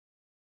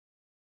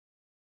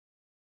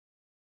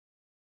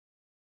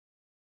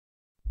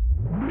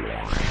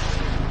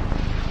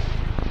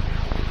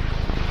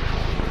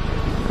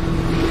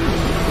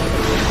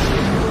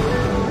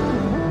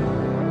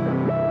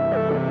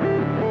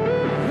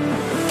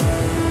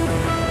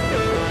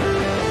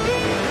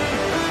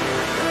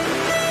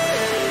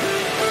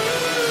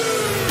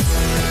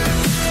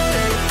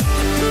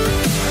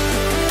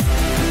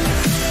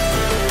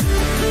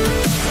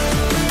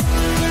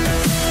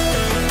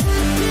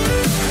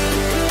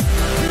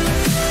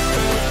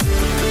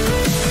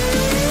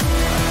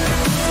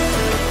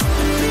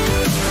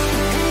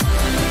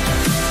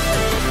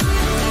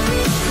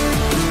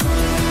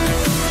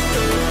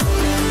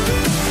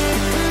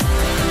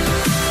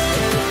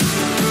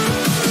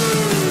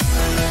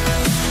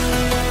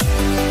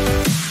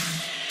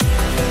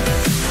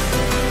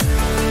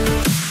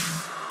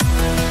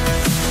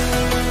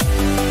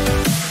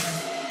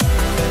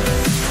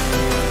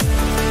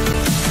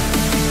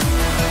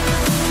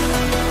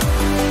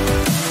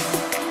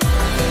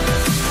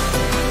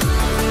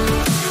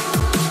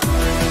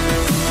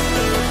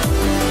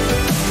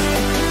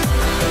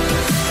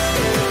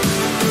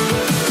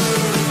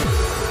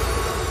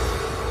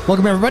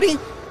Welcome, everybody,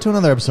 to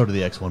another episode of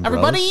the X1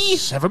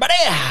 Bros. Everybody,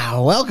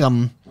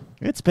 welcome.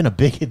 It's been a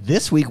big hit.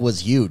 This week was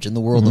huge in the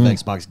world of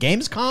Xbox.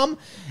 Gamescom,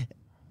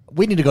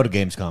 we need to go to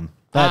Gamescom.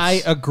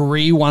 I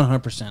agree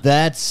 100%.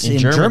 That's in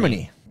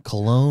Germany.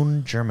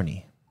 Cologne,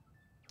 Germany.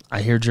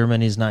 I hear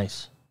Germany's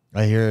nice.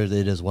 I hear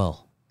it as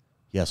well.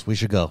 Yes, we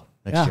should go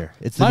next year.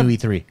 It's the new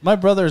E3. My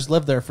brother's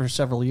lived there for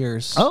several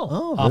years.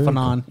 Oh, off and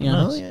on. Cool.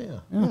 Yeah.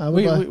 Oh,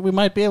 yeah. We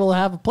might be able to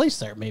have a place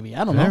there, maybe.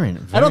 I don't know. Very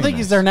I don't think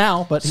nice. he's there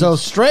now, but So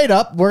straight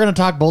up, we're going to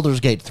talk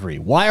Baldur's Gate 3.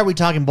 Why are we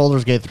talking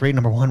Baldur's Gate 3?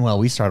 Number one, well,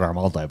 we started our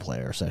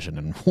multiplayer session,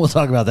 and we'll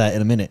talk about that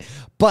in a minute.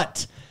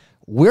 But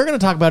we're going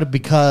to talk about it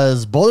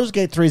because Baldur's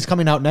Gate 3 is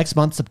coming out next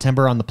month,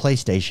 September, on the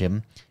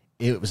PlayStation.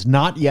 It was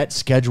not yet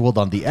scheduled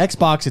on the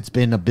Xbox. It's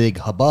been a big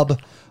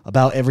hubbub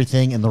about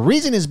everything. And the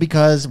reason is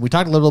because we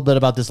talked a little bit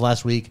about this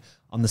last week.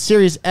 On the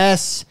Series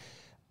S,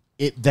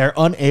 they're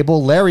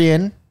unable.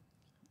 Larian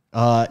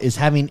is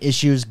having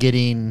issues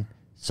getting,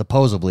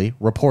 supposedly,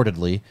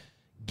 reportedly,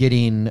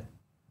 getting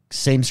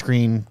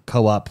same-screen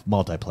co-op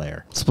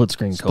multiplayer.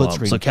 Split-screen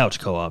co-op. So couch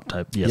co-op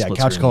type. Yeah,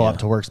 couch co-op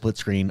to work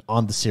split-screen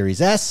on the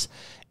Series S.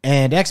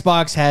 And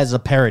Xbox has a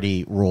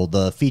parity rule.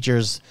 The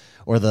features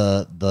or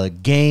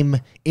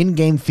the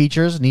in-game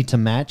features need to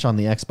match on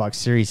the Xbox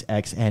Series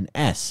X and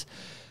S.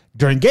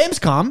 During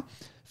Gamescom,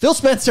 Phil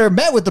Spencer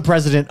met with the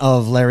president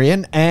of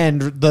Larian,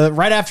 and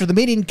right after the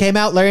meeting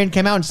Larian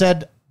came out and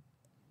said,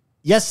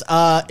 yes,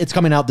 it's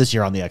coming out this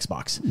year on the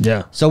Xbox.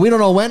 Yeah. So we don't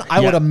know when.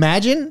 I would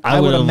imagine. I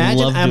would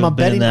imagine. I'm a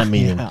betting that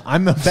meeting. Yeah,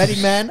 I'm a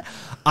betting man.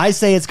 I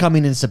say it's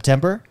coming in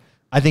September.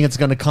 I think it's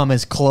going to come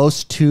as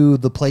close to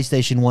the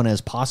PlayStation 1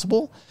 as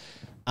possible.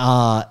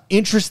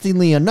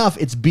 Interestingly enough,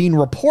 it's being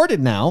reported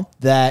now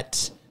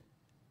that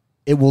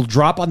it will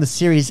drop on the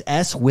Series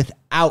S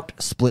without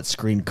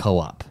split-screen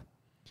co-op,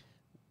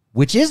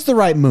 which is the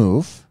right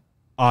move,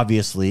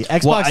 obviously.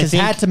 Xbox has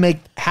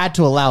had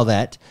to allow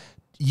that.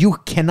 You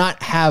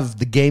cannot have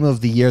the game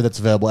of the year that's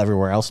available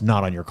everywhere else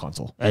not on your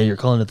console. Hey, you're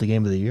calling it the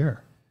game of the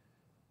year.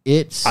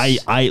 It's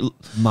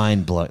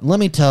mind-blowing. Let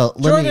me tell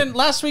Jordan,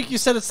 last week you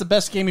said it's the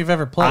best game you've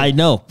ever played. I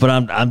know, but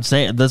I'm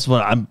saying that's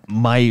what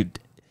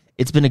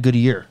it's been a good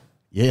year.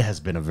 Yeah, it has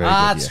been a very good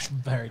year. That's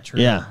very true.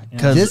 Yeah,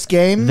 because this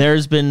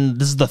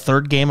is the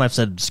third game I've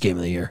said it's game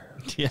of the year.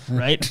 Yeah.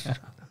 Right?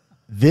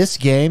 This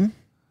game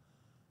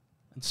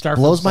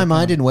blows my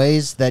mind in. in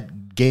ways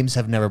that games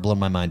have never blown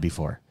my mind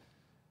before.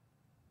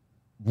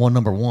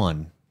 Number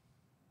one,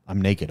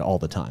 I'm naked all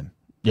the time.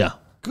 Yeah.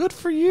 Good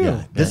for you.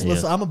 Yeah.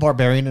 Listen, I'm a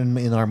barbarian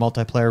in our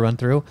multiplayer run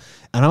through,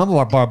 and I'm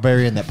a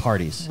barbarian that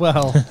parties.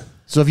 Well,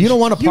 so if you don't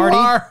want to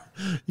party,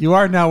 you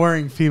are now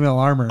wearing female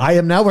armor. I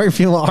am now wearing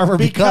female armor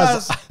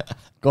because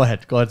go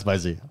ahead,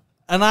 Spicy.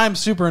 And I'm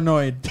super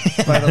annoyed,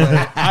 by the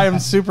way. I am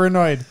super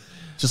annoyed.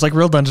 Just like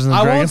real Dungeons and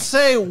Dragons. I won't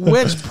say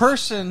which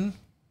person.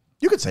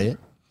 You could say it.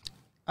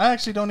 I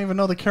actually don't even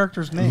know the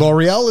character's name.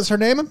 L'Oreal is her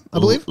name, I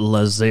believe.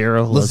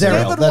 Lazaro.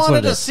 David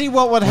wanted to see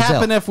what would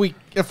happen if we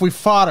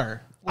fought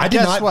her. Well, I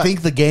did not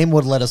think the game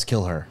would let us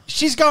kill her.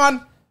 She's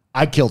gone.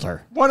 I killed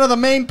her. One of the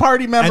main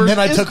party members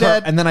is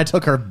dead. And then I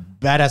took her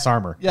badass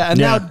armor. Yeah, and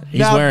now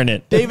he's wearing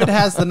it. David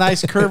has the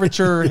nice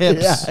curvature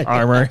hips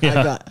armor.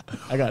 Yeah.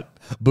 I got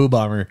boob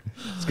armor.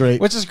 It's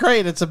great. Which is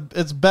great.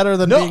 It's better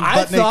than being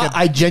butt naked.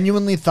 I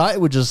genuinely thought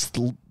it would just.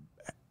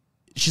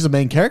 She's a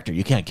main character.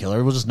 You can't kill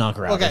her. We'll just knock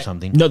her out or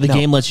something. No, the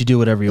game lets you do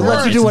whatever you want. It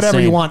lets you do whatever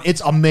you want.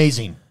 It's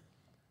amazing.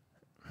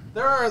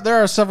 There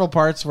are several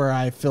parts where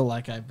I feel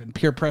like I've been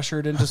peer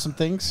pressured into some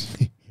things.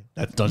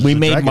 That's Dungeons we and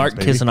made Dragons, Mark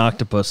baby. kiss an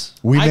octopus.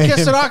 I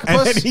kissed an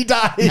octopus, and then he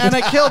died, and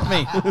it killed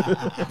me.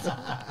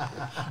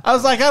 I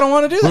was like, I don't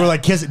want to do that. We were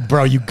like, kiss it,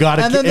 bro. You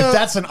gotta. If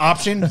that's an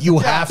option, you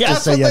have to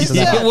say yes to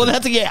that. Well,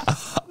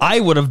 I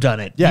would have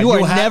done it. Yeah, you are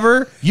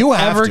never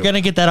ever to. going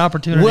to get that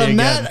opportunity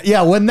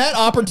again. When that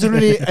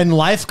opportunity in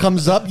life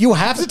comes up, you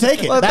have to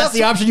take it. Well, that's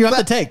the option you have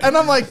to take. And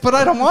I'm like, but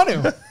I don't want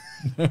to.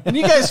 And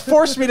you guys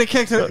forced me to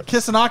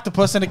kiss an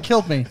octopus, and it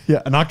killed me.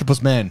 Yeah, an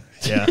octopus man.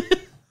 Yeah.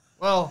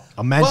 Well,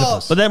 a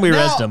mantipus. But then we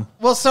rezzed him.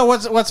 Well, so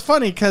what's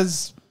funny,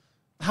 because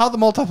how the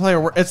multiplayer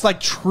works, it's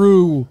like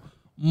true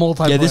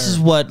multiplayer. Yeah, this is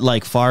what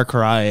like Far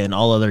Cry and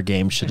all other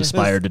games should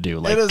aspire to do.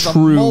 Like it is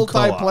true a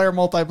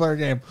multiplayer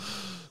game.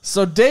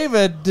 So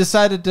David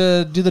decided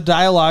to do the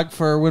dialogue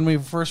for when we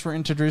first were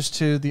introduced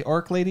to the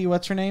orc lady.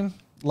 What's her name?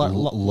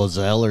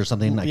 Lozelle or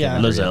something.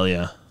 Lozelle,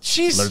 yeah.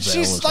 She's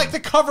like the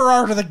cover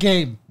art of the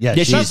game. Yeah,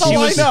 that's all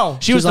I know.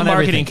 She was the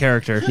marketing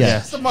character.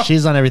 Yeah,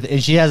 she's on everything,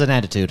 and she has an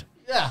attitude.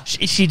 Yeah,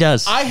 she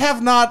does. I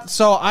have not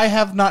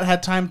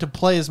had time to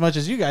play as much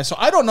as you guys, so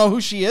I don't know who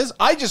she is.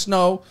 I just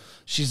know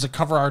she's the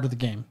cover art of the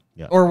game,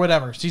 or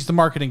whatever. She's the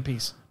marketing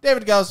piece.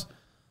 David goes,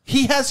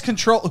 he has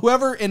control.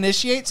 Whoever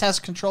initiates has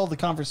control of the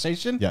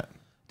conversation. Yeah.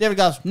 David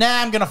goes,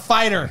 nah, I'm gonna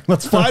fight her.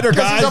 Let's fight her,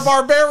 guys. He's a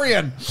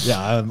barbarian.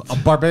 Yeah, I'm a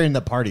barbarian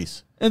that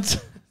parties. And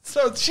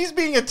so she's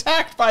being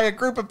attacked by a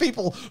group of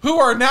people who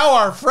are now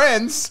our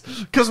friends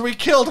because we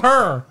killed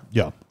her.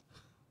 Yeah.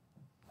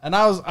 And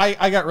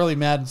I got really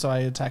mad, and so I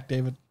attacked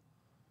David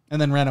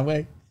and then ran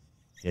away.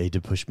 Yeah, he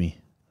did push me.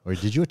 Or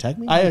did you attack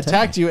me? I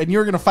attacked you, and you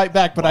were going to fight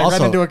back, but I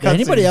ran into a cutscene. Did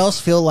anybody else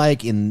feel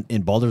like in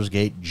Baldur's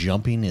Gate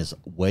jumping is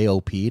way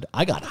OP'd?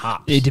 I got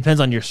hops. It depends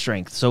on your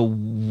strength. So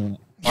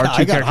our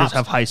two characters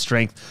have high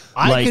strength.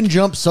 I can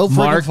jump so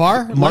freaking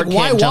far. Mark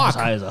why can't jump walk? as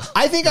high as us.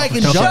 I think I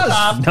can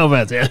jump. No,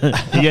 man.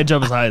 You can't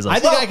jump as high as us. I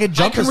think I can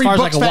jump as far as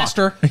I can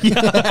faster.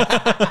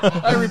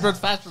 walk. I read books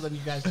faster than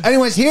you guys.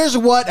 Anyways, here's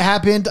what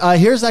happened.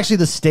 Here's actually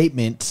the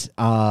statement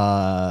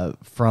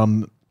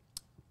from...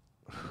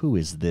 Who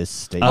is this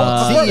statement?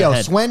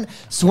 CEO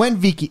Swen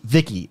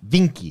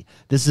Vinky.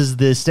 This is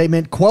the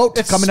statement. Quote,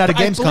 coming out of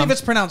Gamescom. I believe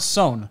it's pronounced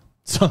Son.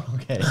 So,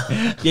 okay.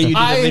 Yeah, you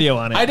did a video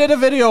on it. I did a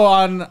video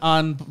on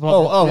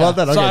well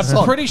done. Okay, so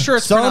I'm pretty sure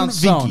it's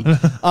pronounced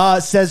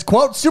Son. Says,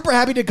 quote, super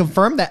happy to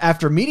confirm that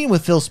after meeting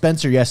with Phil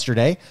Spencer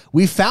yesterday,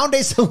 we found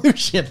a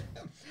solution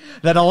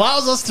that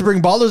allows us to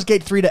bring Baldur's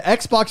Gate 3 to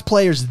Xbox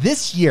players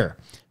this year.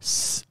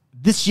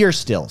 This year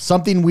still,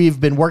 something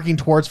we've been working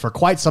towards for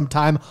quite some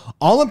time.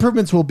 All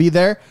improvements will be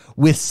there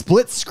with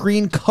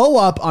split-screen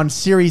co-op on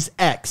Series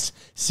X.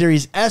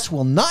 Series S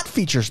will not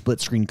feature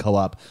split-screen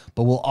co-op,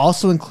 but will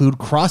also include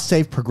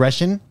cross-save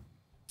progression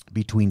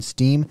between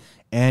Steam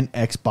and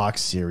Xbox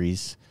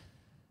Series,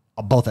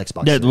 both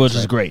Xbox Series. Which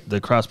is great. The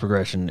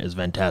cross-progression is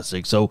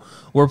fantastic. So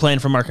we're playing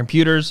from our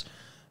computers.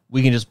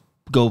 We can just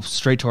go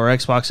straight to our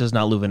Xboxes,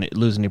 not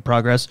lose any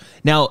progress.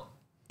 Now,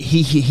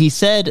 He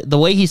said, the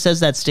way he says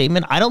that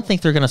statement, I don't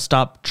think they're going to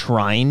stop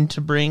trying to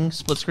bring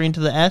split screen to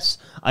the S.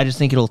 I just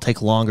think it'll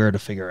take longer to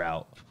figure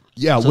out.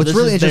 Yeah, so what's this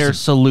really is their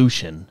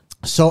solution.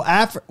 So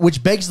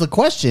which begs the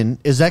question,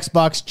 is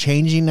Xbox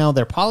changing now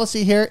their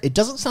policy here? It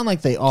doesn't sound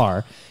like they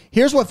are.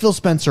 Here's what Phil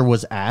Spencer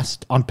was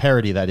asked on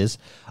Parity, that is.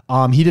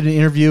 He did an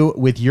interview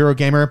with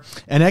Eurogamer,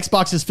 and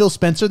Xbox's Phil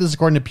Spencer, this is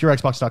according to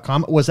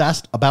PureXbox.com, was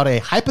asked about a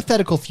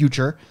hypothetical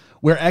future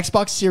where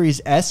Xbox Series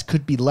S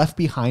could be left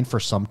behind for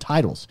some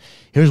titles.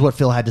 Here's what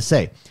Phil had to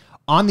say.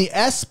 On the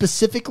S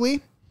specifically,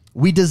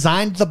 we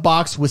designed the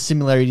box with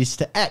similarities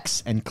to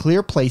X and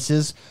clear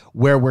places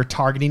where we're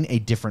targeting a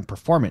different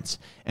performance.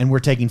 And we're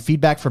taking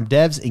feedback from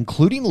devs,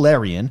 including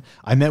Larian.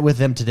 I met with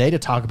them today to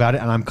talk about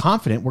it, and I'm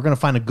confident we're going to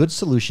find a good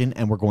solution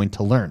and we're going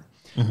to learn.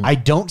 Mm-hmm. I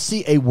don't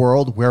see a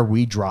world where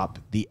we drop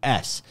the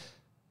S.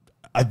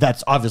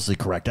 That's obviously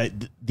correct.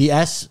 The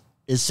S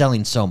is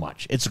selling so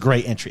much. It's a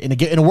great entry.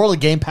 In a world of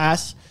Game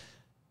Pass,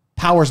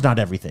 power's not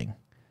everything.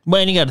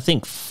 Well, and you got to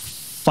think,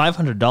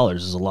 $500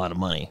 is a lot of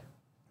money,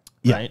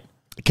 right?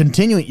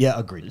 Continuing,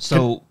 agreed.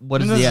 So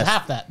what is this the is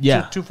half that?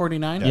 Yeah,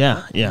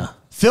 $249. Yeah.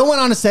 Phil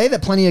went on to say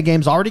that plenty of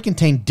games already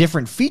contain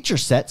different feature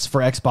sets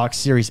for Xbox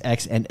Series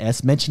X and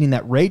S, mentioning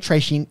that ray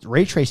tracing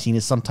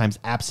is sometimes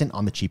absent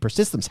on the cheaper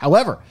systems.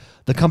 However,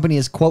 the company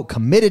is, quote,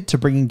 committed to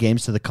bringing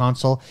games to the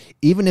console,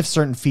 even if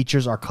certain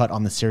features are cut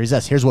on the Series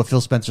S. Here's what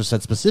Phil Spencer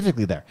said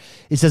specifically there.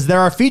 He says, there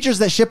are features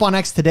that ship on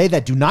X today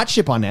that do not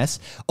ship on S.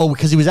 Oh,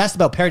 because he was asked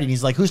about Parity, and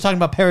he's like, who's talking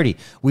about Parity?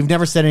 We've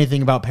never said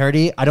anything about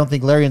Parity. I don't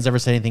think Larian's ever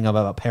said anything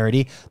about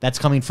Parity. That's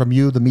coming from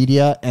you, the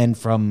media, and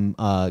from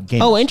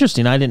gamers. Oh,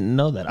 interesting. I didn't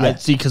know that. Yeah.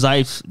 See, because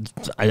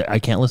I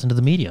can't listen to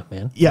the media,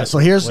 man. Yeah, so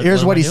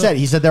here's what he said.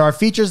 He said, there are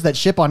features that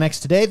ship on X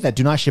today that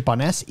do not ship on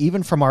S,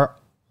 even from our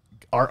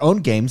own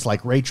games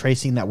like ray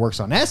tracing that works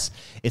on S.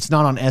 It's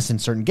not on S in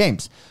certain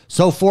games.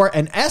 So for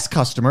an S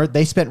customer,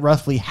 they spent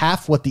roughly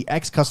half what the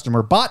X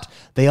customer bought.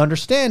 They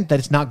understand that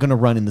it's not going to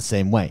run in the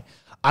same way.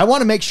 I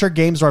want to make sure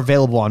games are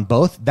available on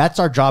both. That's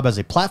our job as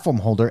a platform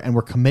holder, and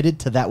we're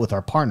committed to that with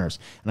our partners.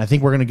 And I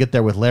think we're going to get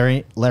there with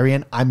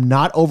Larian. I'm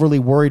not overly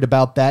worried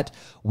about that.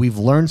 We've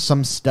learned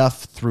some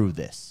stuff through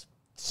this.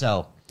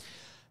 So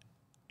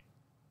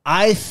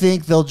I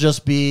think they'll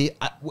just be...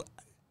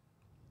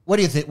 What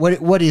do you think?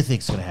 What do you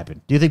think is going to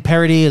happen? Do you think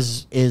Parity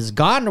is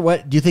gone, or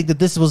what? Do you think that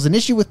this was an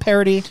issue with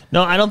Parity?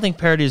 No, I don't think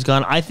Parity is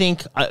gone. I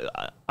think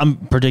I'm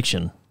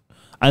prediction.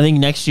 I think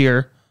next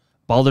year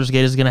Baldur's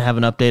Gate is going to have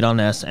an update on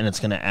S, and it's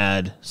going to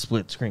add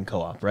split screen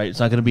co-op. Right? It's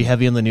not going to be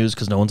heavy in the news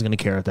because no one's going to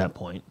care at that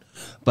point.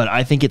 But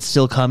I think it's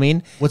still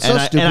coming. What's so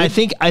stupid? And I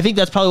think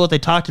that's probably what they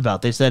talked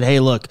about. They said, "Hey,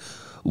 look,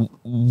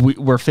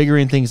 we're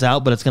figuring things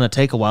out, but it's going to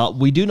take a while."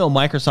 We do know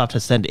Microsoft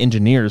has sent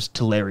engineers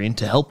to Larian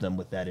to help them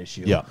with that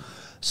issue. Yeah.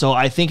 So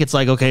I think it's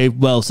like, okay,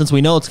 well, since we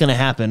know it's going to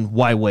happen,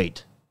 why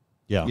wait?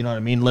 Yeah. You know what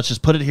I mean? Let's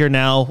just put it here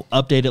now,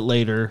 update it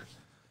later.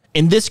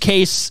 In this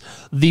case,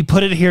 the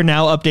put it here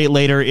now, update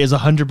later is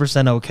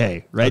 100%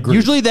 okay, right? Agreed.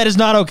 Usually that is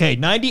not okay.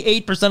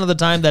 98% of the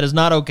time that is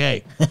not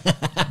okay.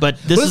 But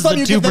this is the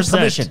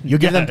 2%. You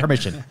give them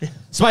permission.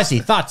 Spicy,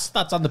 thoughts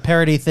on the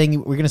Parity thing?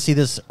 We're going to see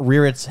this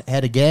rear its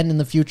head again in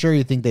the future?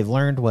 You think they've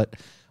learned? What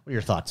are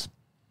your thoughts?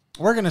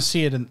 We're going to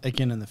see it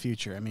again in the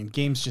future. I mean,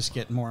 games just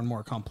get more and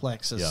more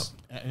complex. It's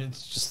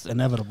just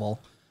inevitable.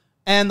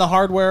 And the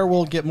hardware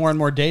will get more and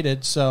more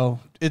dated, so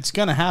it's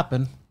going to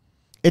happen.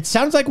 It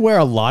sounds like where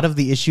a lot of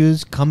the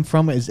issues come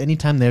from is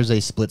anytime there's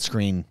a split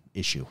screen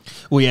issue.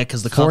 Well, yeah,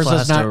 because the console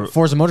has to...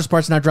 Forza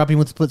Motorsport's not dropping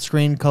with split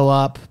screen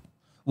co-op.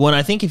 Well, and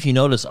I think if you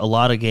notice, a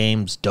lot of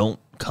games don't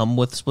come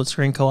with split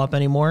screen co-op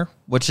anymore,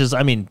 which is,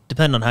 I mean,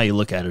 depending on how you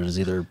look at it, is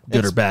either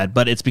good or bad,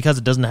 but it's because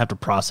it doesn't have to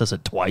process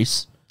it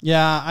twice.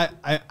 Yeah,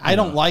 I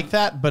don't like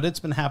that, but it's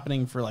been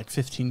happening for like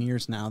 15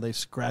 years now.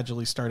 They've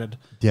gradually started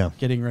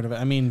getting rid of it.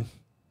 I mean,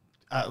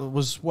 it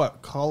was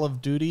what, Call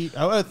of Duty?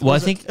 I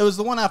think it was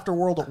the one after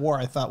World at War.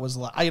 I thought was,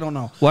 I don't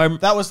know. Well,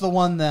 that was the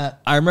one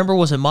that I remember.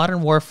 Was it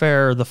Modern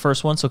Warfare the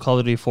first one? So Call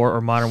of Duty 4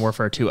 or Modern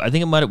Warfare 2? I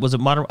think was it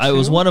Modern. It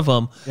was one of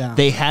them. Yeah.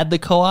 They had the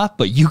co-op,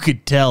 but you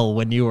could tell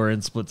when you were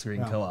in split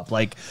screen co-op.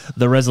 Like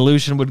the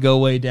resolution would go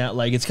way down.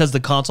 Like it's because the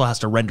console has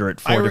to render it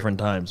 4 different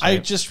times. Right? I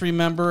just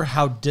remember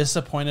how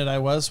disappointed I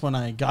was when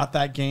I got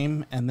that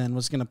game and then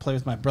was going to play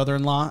with my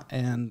brother-in-law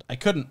and I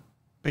couldn't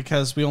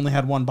because we only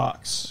had one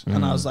box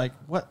and I was like,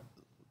 what?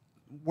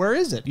 Where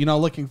is it?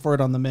 Looking for it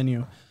on the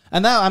menu.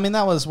 And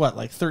that was what,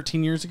 like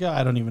 13 years ago?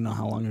 I don't even know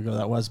how long ago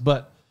that was,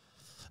 but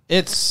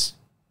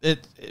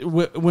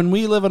when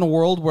we live in a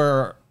world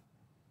where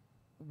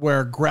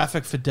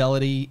graphic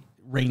fidelity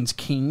reigns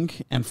king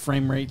and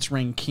frame rates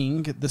reign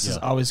king, this is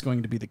always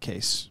going to be the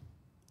case.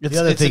 The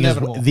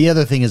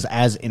other thing is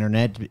as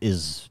internet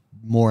is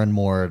more and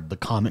more the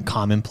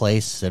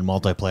commonplace and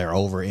multiplayer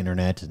over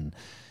internet and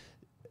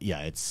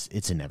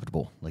it's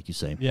inevitable, like you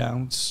say.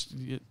 Yeah,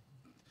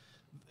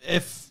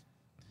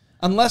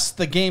 unless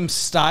the game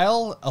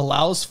style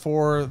allows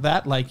for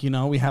that, like,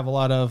 we have a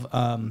lot of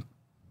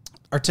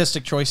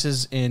artistic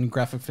choices in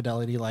graphic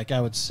fidelity. Like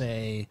I would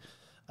say,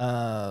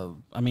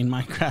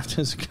 Minecraft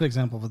is a good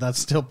example, but that's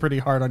still pretty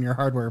hard on your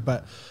hardware.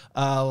 But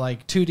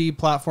like 2D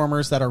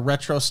platformers that are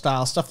retro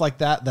style, stuff like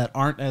that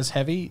aren't as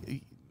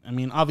heavy. I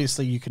mean,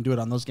 obviously you can do it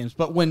on those games.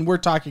 But when we're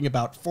talking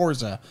about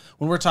Forza,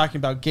 when we're talking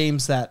about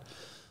games that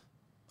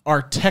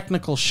are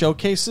technical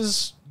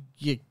showcases,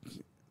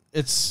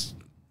 it's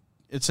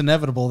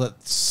inevitable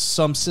that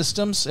some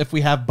systems, if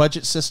we have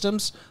budget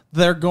systems,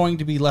 they're going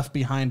to be left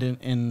behind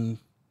in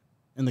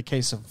the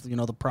case of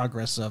the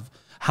progress of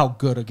how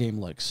good a game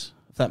looks.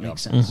 If that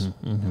makes sense.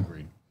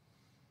 Agreed.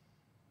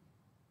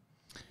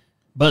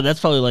 But that's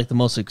probably like the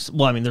most. There's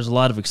a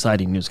lot of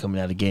exciting news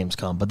coming out of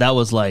Gamescom, but that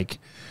was like,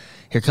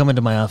 here, come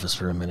into my office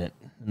for a minute,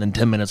 and then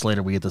 10 minutes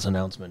later we get this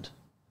announcement.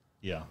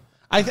 Yeah.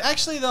 I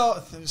actually,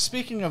 though,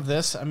 speaking of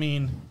this, I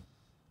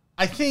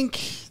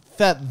think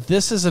that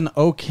this is an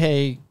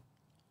okay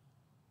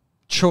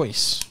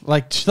choice.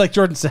 Like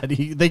Jordan said,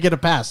 they get a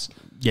pass.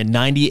 Yeah,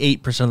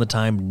 98% of the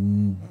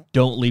time,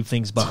 don't leave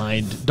things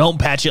behind. Don't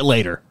patch it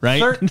later,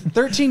 right?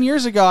 13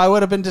 years ago, I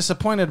would have been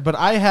disappointed, but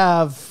I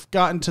have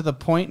gotten to the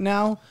point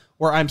now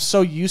where I'm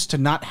so used to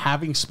not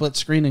having split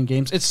screen in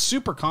games. It's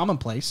super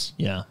commonplace.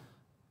 Yeah.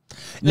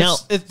 Now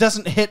it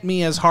doesn't hit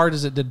me as hard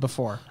as it did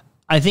before.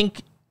 I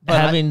think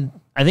having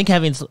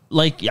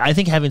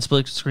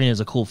split screen is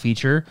a cool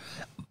feature.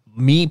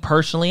 Me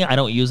personally, I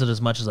don't use it as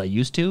much as I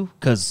used to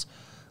because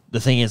the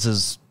thing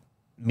is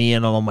me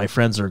and all my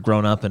friends are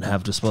grown up and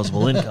have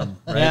disposable income,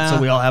 right? Yeah.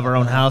 So we all have our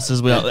own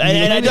houses. We all,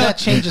 and I don't, that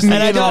changes me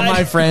and all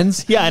my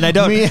friends. Yeah, and I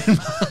don't. Me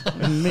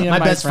and my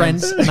best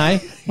friends. And my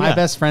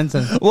best friends.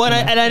 And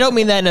I don't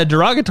mean that in a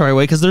derogatory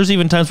way because there's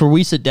even times where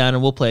we sit down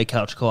and we'll play a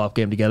couch co-op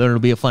game together and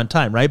it'll be a fun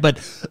time, right? But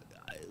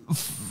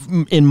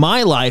in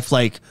my life,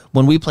 like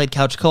when we played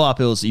couch co-op,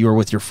 it was you were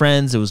with your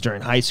friends. It was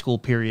during high school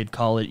period,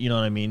 college. You know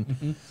what I mean?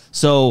 Mm-hmm.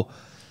 So,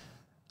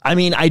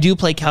 I do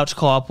play couch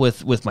co-op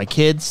with my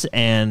kids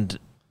and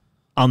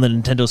on the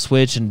Nintendo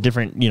Switch and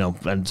different,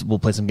 and we'll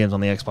play some games on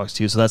the Xbox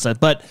too. So that's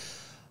that. But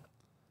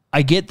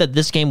I get that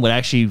this game would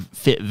actually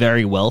fit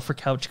very well for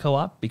couch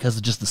co-op because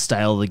of just the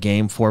style of the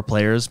game, 4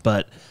 players.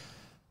 But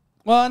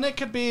and it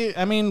could be,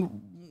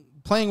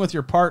 playing with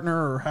your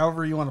partner or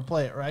however you want to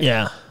play it, right?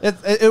 Yeah,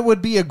 it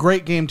would be a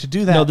great game to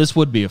do that. No, this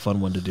would be a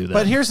fun one to do that.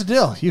 But here's the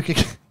deal: you could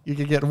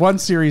get 1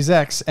 Series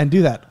X and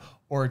do that.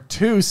 Or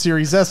 2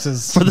 Series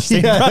S's for the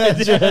same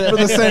price. For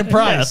the same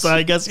price. Yeah, so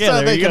I guess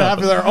so they could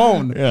have their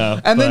own.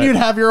 Yeah, and then you'd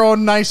have your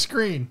own nice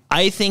screen.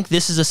 I think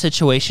this is a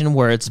situation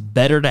where it's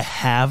better to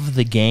have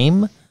the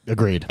game,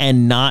 agreed,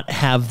 and not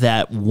have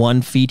that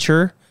one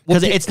feature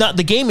because it's not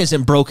the game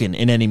isn't broken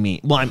in any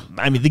means. Well,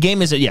 the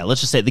game isn't. Yeah,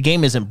 let's just say the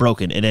game isn't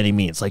broken in any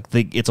means. Like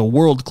it's a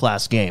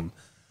world-class game.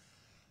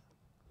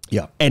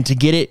 Yeah, and to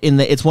get it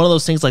it's one of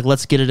those things like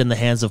let's get it in the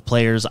hands of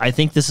players. I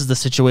think this is the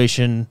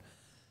situation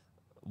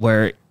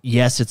where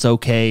yes, it's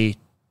okay,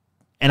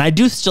 and I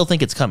do still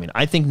think it's coming.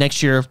 I think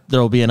next year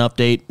there will be an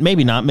update.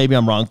 Maybe not. Maybe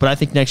I'm wrong, but I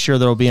think next year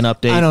there will be an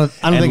update. I don't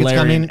think it's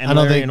coming. And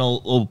Larry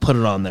will put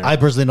it on there. I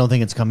personally don't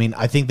think it's coming.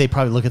 I think they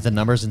probably look at the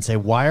numbers and say,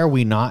 "Why are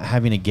we not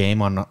having a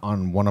game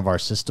on one of our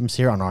systems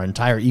here on our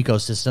entire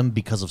ecosystem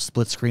because of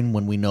split screen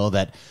when we know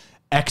that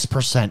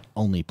X%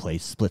 only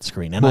plays split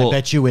screen?" And I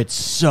bet you it's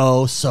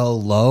so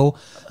low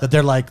that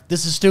they're like,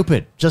 "This is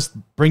stupid. Just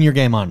bring your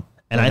game on."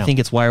 And I think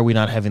it's why are we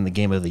not having the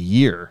game of the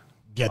year?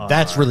 Yeah,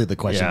 that's really the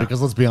question. Yeah.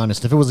 Because let's be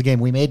honest, if it was a game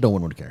we made, no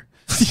one would care.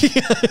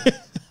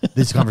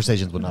 These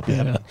conversations would not be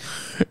happening.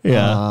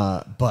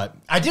 Yeah. But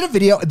I did a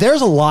video. There's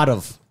a lot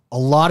of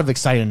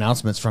exciting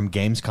announcements from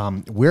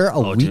Gamescom. We're a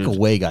week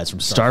away, guys, from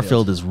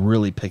Starfield is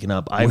really picking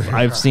up.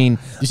 I've seen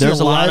there's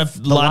a lot of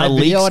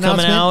leaks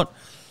coming out.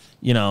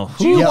 Do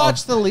you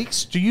watch the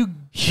leaks? Do you?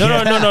 No.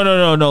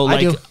 I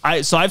do.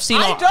 I've seen.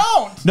 I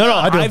don't. No.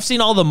 I've seen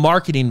all the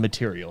marketing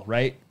material.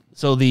 Right.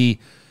 So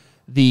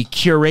the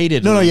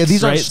curated. No, leaks,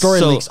 these right? aren't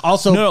story leaks.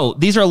 Also, no,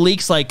 these are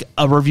leaks like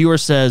a reviewer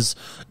says,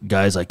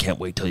 "Guys, I can't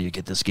wait till you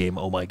get this game.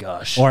 Oh my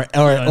gosh!" Or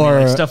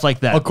like stuff like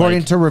that.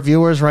 According to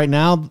reviewers right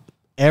now,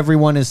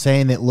 everyone is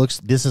saying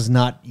this is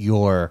not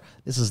your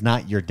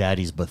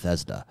daddy's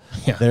Bethesda.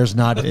 Yeah. There's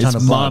not a ton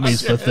of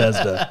mommy's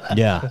Bethesda.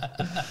 Yeah,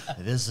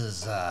 this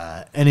is.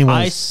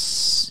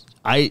 Anyways,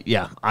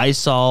 I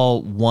saw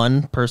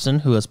one person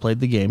who has played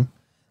the game.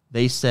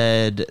 They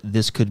said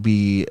this could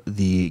be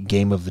the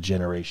game of the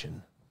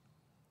generation.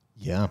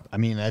 Yeah, I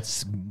mean,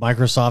 that's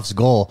Microsoft's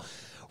goal.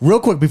 Real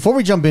quick, before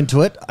we jump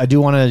into it, I do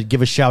want to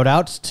give a shout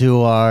out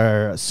to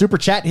our super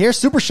chat here.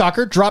 Super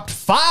Shocker gifted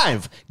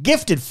five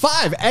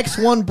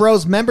X1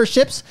 Bros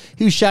memberships.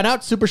 Huge shout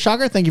out, Super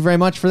Shocker. Thank you very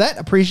much for that.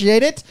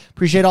 Appreciate it.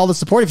 Appreciate all the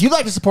support. If you'd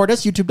like to support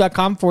us,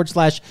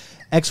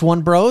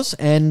 youtube.com/X1 Bros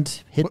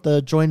and hit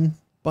the join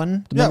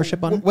button, the membership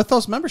button. With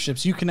those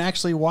memberships, you can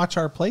actually watch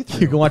our playthrough.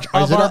 You can watch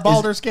our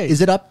Baldur's Gate.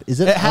 Is it up? Is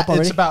it up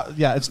already? It's about,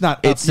 it's not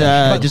It's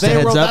up. just a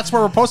heads up. That's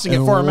where we're posting it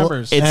for our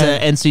members. It's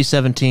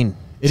NC-17.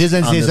 It is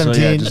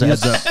NC-17. Just a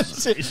heads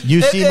up.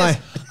 You see my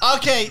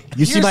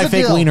You see my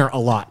fake wiener a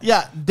lot.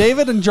 Yeah,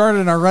 David and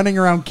Jordan are running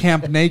around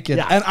camp naked,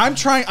 and I'm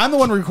the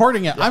one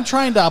recording it. I'm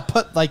trying to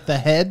put like the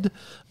head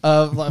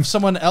of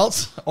someone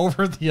else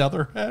over the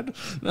other head.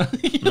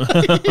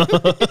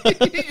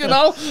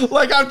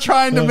 Like I'm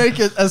trying to make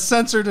it as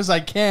censored as I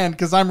can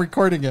because I'm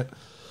recording it.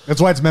 That's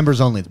why it's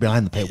members only. It's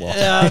behind the paywall.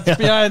 Yeah, it's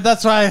behind.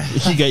 That's why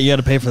you got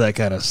to pay for that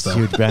kind of stuff.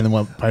 Huge behind the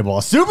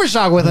paywall. Super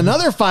Shock with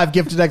another 5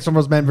 gifted X1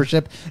 Bros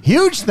membership.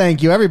 Huge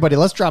thank you, everybody.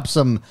 Let's drop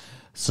some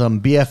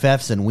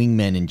BFFs and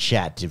wingmen in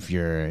chat if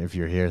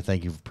you're here.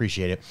 Thank you,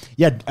 appreciate it.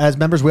 Yeah, as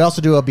members, we also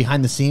do a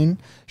behind the scene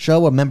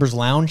show, a members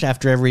lounge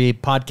after every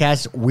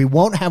podcast. We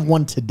won't have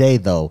one today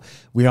though.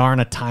 We are on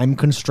a time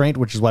constraint,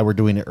 which is why we're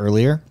doing it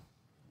earlier.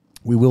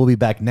 We will be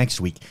back next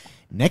week.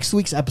 Next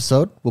week's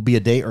episode will be a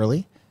day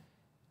early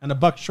and a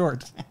buck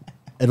short.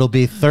 It'll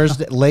be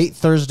late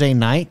Thursday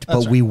night,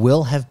 but we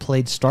will have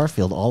played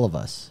Starfield, all of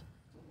us.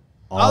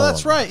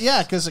 That's right.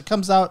 Yeah, because it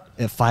comes out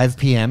at 5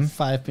 p.m.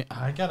 5 p.m.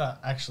 I gotta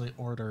actually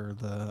order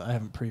I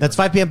haven't pre. That's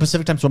 5 p.m.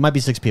 Pacific time, so it might be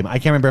 6 p.m. I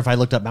can't remember if I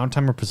looked up Mountain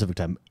Time or Pacific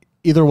time.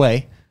 Either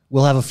way,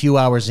 we'll have a few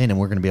hours in, and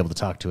we're going to be able to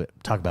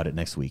talk about it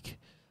next week.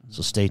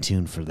 So stay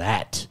tuned for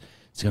that.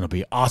 It's going to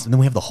be awesome. Then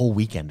we have the whole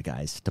weekend,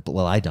 guys.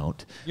 Well, I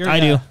don't. I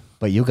do,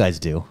 but you guys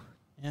do.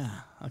 Yeah,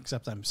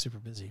 except I'm super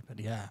busy. But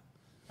yeah,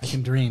 I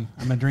can dream.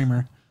 I'm a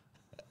dreamer.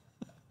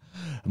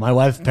 My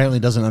wife apparently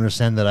doesn't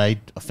understand that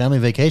a family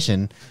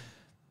vacation.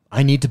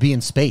 I need to be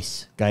in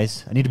space,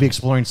 guys. I need to be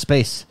exploring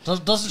space.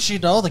 Doesn't she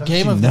know the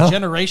game of the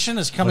generation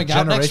is coming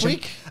out next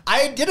week?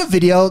 I did a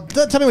video.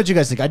 Tell me what you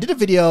guys think. I did a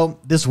video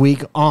this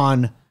week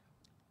on,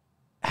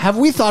 have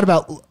we thought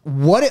about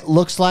what it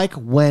looks like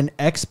when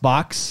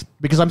Xbox,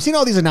 because I'm seeing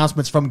all these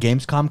announcements from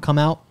Gamescom come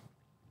out,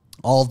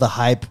 all of the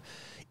hype,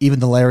 even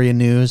the Larian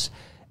news,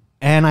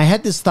 and I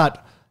had this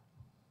thought,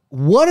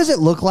 what does it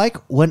look like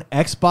when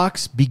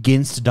Xbox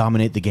begins to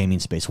dominate the gaming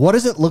space? What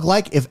does it look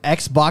like if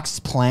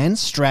Xbox plans,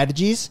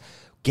 strategies,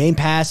 Game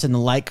Pass, and the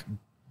like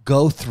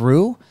go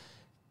through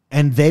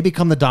and they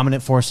become the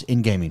dominant force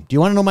in gaming? Do you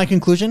want to know my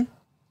conclusion?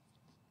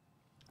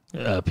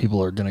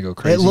 People are going to go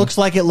crazy. It looks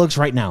like it looks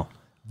right now.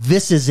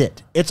 This is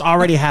it. It's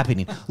already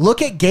happening.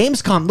 Look at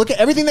Gamescom. Look at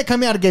everything that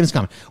came out of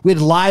Gamescom. We had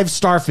live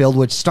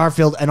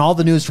Starfield, and all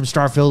the news from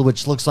Starfield,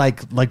 which looks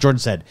like Jordan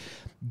said,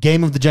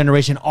 game of the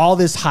generation, all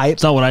this hype.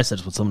 It's not what I said,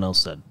 it's what someone else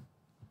said.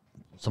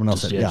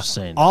 Just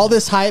saying. All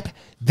this hype.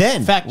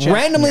 Then,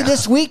 randomly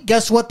this week,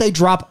 guess what they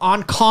drop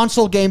on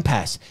console Game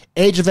Pass?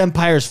 Age of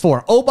Empires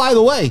 4. Oh, by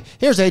the way,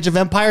 here's Age of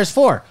Empires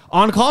 4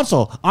 on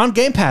console, on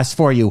Game Pass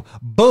for you.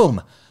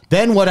 Boom.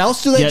 Then what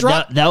else do they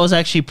drop? That was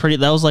actually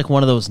that was like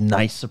one of those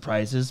nice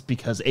surprises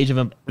because Age of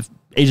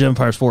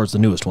Empires 4 is the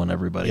newest one,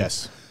 everybody.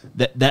 Yes.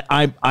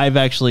 I'm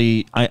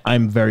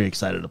very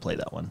excited to play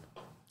that one.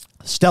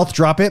 Stealth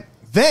drop it.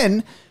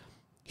 Then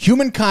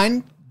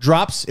Humankind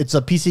drops. It's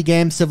a PC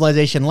game,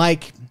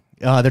 Civilization-like.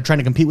 They're trying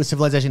to compete with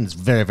Civilization. It's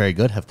very, very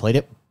good. Have played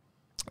it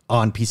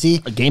on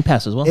PC. A Game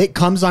Pass as well. It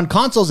comes on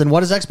consoles. And what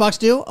does Xbox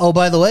do? Oh,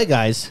 by the way,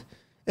 guys,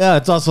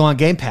 it's also on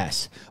Game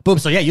Pass. Boom.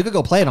 So, yeah, you could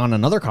go play it on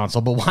another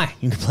console, but why?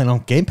 You can play it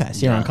on Game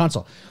Pass here on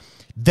console.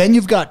 Then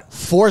you've got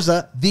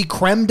Forza, the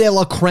creme de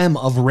la creme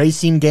of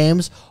racing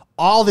games.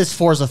 All this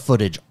Forza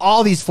footage,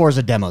 all these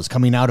Forza demos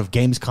coming out of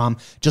Gamescom,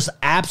 just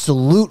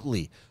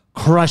absolutely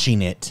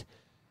crushing it.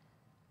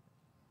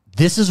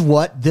 This is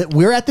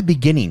we're at the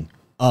beginning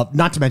of,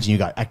 not to mention you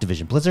got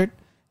Activision Blizzard,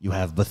 you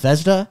have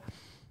Bethesda,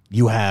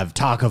 you have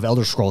talk of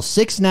Elder Scrolls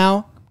 6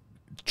 now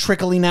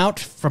trickling out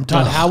from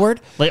Todd Howard.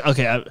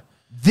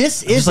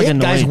 This is it,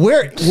 guys.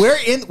 We're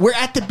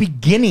at the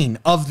beginning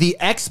of the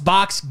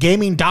Xbox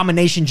gaming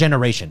domination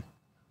generation.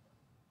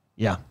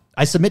 Yeah.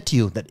 I submit to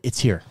you that it's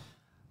here.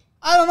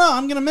 I don't know.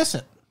 I'm going to miss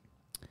it.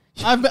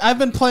 I've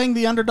been playing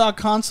the Underdog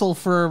console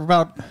for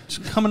about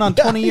coming on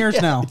 20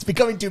 years now. It's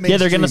becoming too mainstream. Yeah,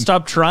 they're going to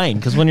stop trying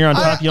because when you're on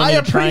top, you don't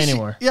need to try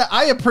anymore. Yeah,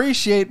 I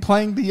appreciate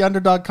playing the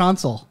Underdog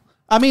console.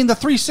 I mean, the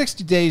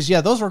 360 days,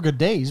 those were good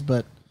days,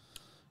 but,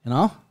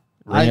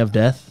 Ring of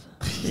Death.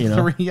 You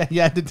know,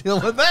 you had to deal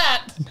with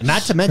that.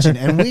 Not to mention,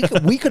 and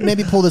we could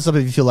maybe pull this up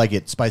if you feel like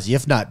it, Spicy.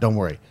 If not, don't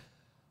worry.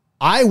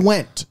 I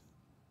went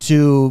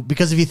to,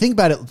 because if you think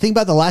about it, think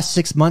about the last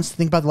 6 months,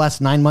 think about the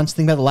last 9 months,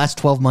 think about the last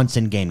 12 months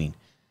in gaming.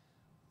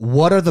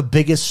 What are the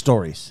biggest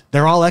stories?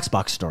 They're all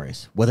Xbox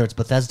stories, whether it's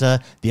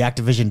Bethesda, the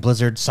Activision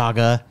Blizzard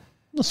saga.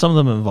 well, some of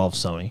them involve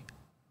Sony.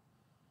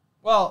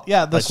 Well,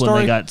 yeah, the Like story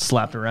when they got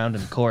slapped around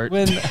in court.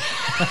 when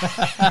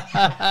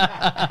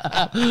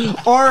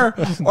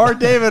or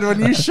David, when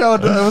you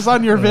showed, it was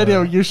on your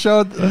video, you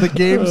showed the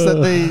games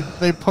that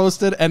they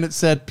posted and it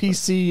said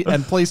PC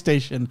and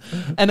PlayStation,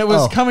 and it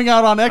was coming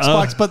out on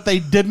Xbox, but they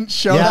didn't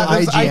show that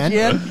it was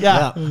IGN.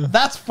 Yeah,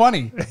 that's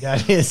funny. Yeah,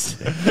 it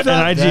is. And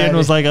IGN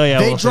was like, oh yeah,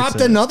 They we'll dropped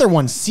fix it. another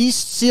one,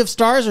 Sea of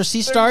Stars or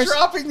Sea Stars.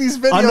 Dropping these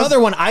videos. Another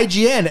one,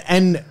 IGN,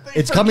 and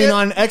it's coming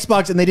on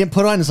Xbox, and they didn't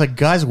put it on. It's like,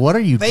 guys, what are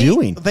you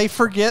doing? They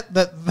forget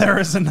that there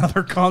is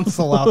another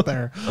console out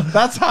there.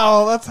 That's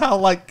how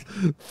like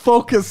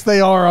focused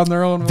they are on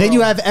their own. Then world.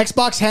 you have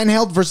Xbox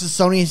handheld versus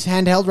Sony's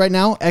handheld right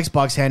now.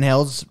 Xbox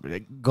handhelds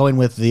going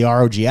with the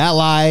ROG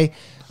Ally,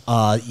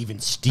 even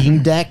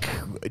Steam Deck,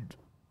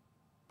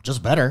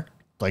 just better.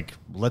 Like,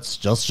 let's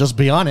just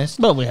be honest.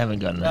 But we haven't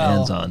gotten our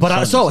hands on.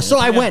 But so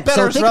I went.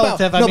 better So is think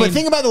relative. about, I mean, but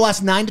think about the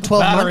last 9 to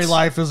 12 battery months.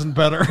 life isn't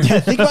better.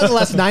 Think about the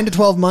last 9 to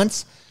 12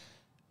 months.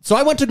 So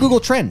I went to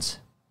Google Trends,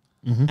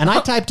 and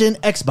I typed in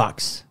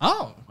Xbox,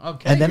 Oh,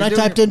 okay. and then I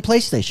typed in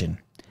PlayStation,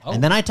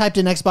 and then I typed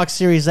in Xbox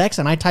Series X,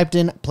 and I typed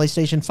in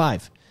PlayStation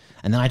 5,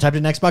 and then I typed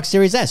in Xbox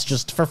Series S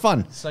just for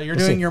fun. So you're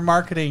Let's doing see. your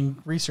marketing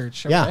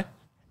research. Okay. Yeah.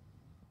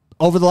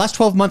 Over the last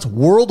 12 months,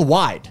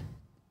 worldwide,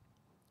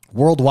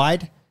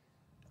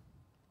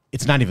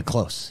 it's not even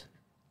close.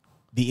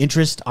 The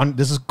interest on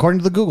this is according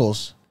to the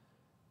Googles.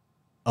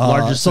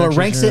 Largest So it search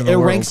ranks engine it. in the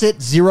It ranks world.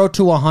 it 0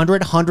 to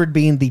 100. 100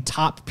 being the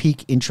top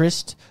peak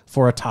interest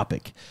for a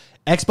topic.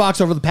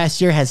 Xbox over the past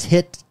year has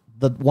hit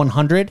the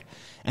 100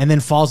 and then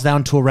falls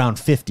down to around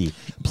 50.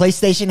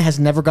 PlayStation has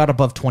never got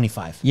above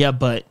 25. Yeah,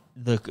 but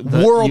the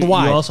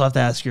Worldwide. you also have to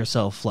ask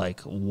yourself, like,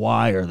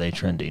 why are they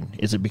trending?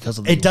 Is it because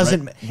of the It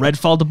doesn't-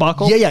 Redfall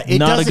debacle? Yeah. It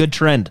not a doesn't- good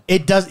trend.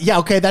 It does. Yeah.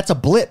 Okay. That's a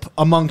blip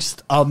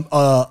amongst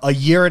a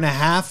year and a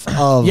half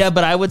of Yeah,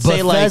 but I would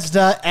say, like-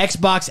 Bethesda,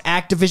 Xbox,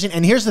 Activision.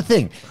 And here's the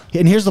thing.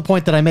 And here's the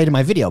point that I made in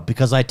my video,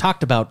 because I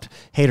talked about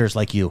haters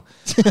like you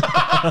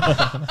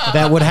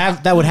that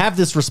would have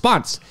this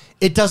response.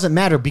 It doesn't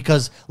matter,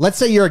 because let's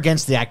say you're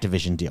against the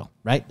Activision deal,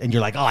 right? And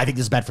you're like, oh, I think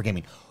this is bad for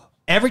gaming.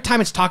 Every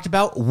time it's talked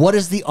about, what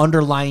is the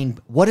underlying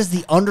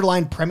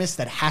premise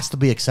that has to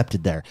be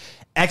accepted there?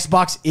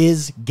 Xbox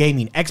is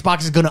gaming.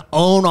 Xbox is going to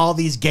own all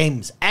these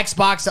games.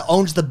 Xbox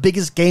owns the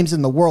biggest games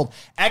in the world.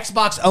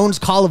 Xbox owns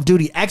Call of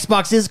Duty.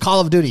 Xbox is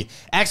Call of Duty.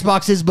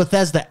 Xbox is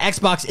Bethesda.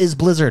 Xbox is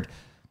Blizzard.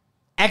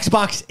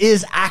 Xbox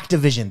is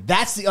Activision.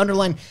 That's the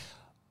underlying.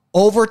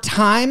 Over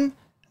time,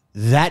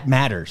 that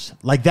matters.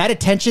 Like, that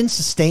attention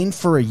sustained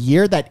for a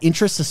year, that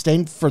interest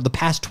sustained for the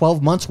past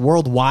 12 months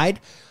worldwide,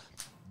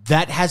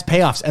 that has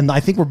payoffs. And I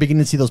think we're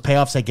beginning to see those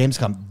payoffs at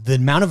Gamescom. The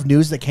amount of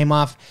news that came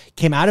out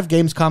of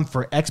Gamescom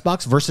for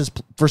Xbox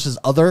versus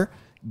other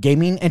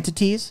gaming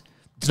entities,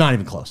 it's not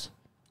even close.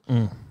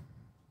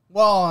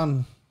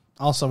 Well,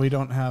 also we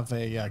don't have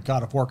a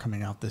God of War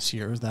coming out this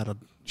year. That'll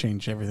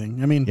change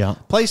everything. I mean, Yeah.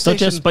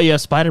 PlayStation. But yeah,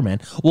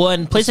 Spider-Man. Well,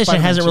 and PlayStation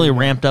Spider-Man hasn't really 2, yeah.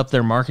 ramped up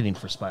their marketing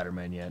for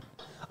Spider-Man yet.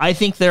 I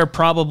think they're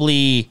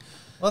probably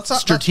Let's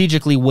not-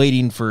 strategically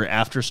waiting for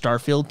after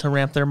Starfield to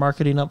ramp their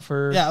marketing up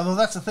for. Yeah, well,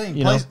 that's the thing.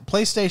 You know?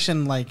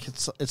 PlayStation, like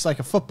it's like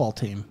a football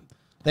team.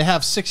 They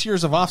have 6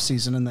 years of off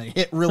season and they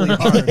hit really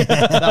hard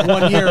that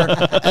 1 year,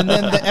 and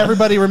then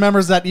everybody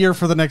remembers that year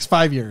for the next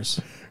 5 years.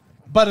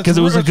 But it's 'Cause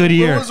it was a good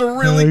year. It was a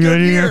really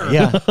good year.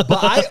 Yeah.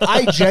 But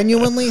I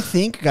genuinely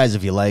think, guys,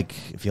 if you like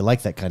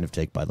that kind of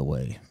take, by the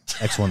way,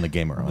 X1 the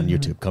Gamer on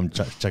YouTube, come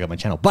check out my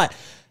channel. But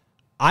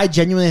I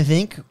genuinely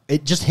think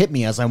it just hit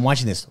me as I'm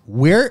watching this.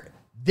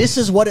 This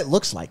is what it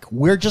looks like.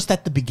 We're just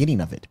at the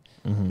beginning of it.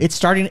 It's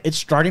starting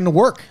to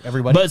work,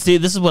 everybody. But see,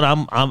 this is what I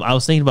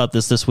was thinking about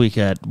this week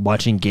at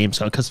watching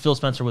Gamescom, because Phil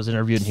Spencer was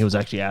interviewed and he was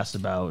actually asked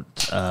about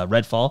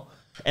Redfall,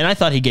 and I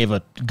thought he gave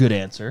a good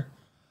answer.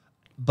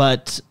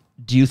 But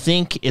do you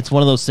think it's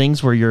one of those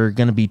things where you're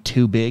going to be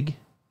too big?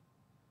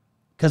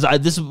 Because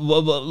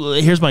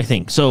here's my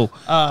thing. So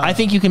I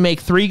think you can make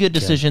 3 good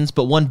decisions,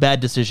 but one bad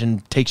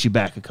decision takes you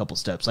back a couple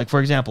steps. Like, for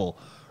example,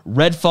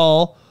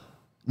 Redfall,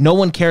 no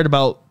one cared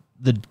about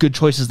the good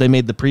choices they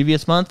made the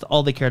previous month.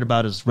 All they cared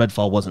about is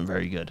Redfall wasn't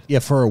very good. yeah,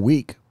 for a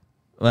week.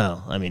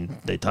 Well, I mean,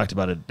 they talked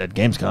about it at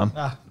Gamescom.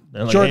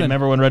 They're like, Jordan, hey,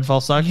 remember when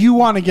Redfall sucked? You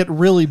want to get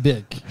really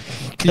big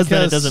Because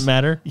then it doesn't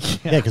matter.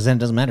 Yeah, because then it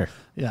doesn't matter.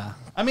 Yeah,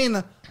 I mean,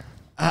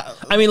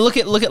 Look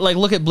at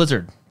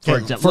Blizzard, for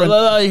Okay,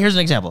 example. Here's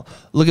an example.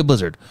 Look at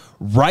Blizzard.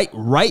 Right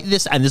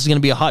this, and this is going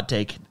to be a hot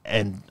take,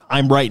 and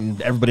I'm right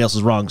and everybody else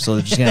is wrong, so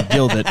they're just going to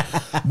deal with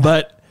it.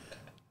 But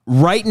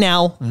right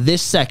now,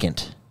 this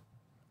second,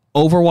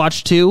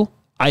 Overwatch 2,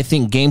 I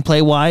think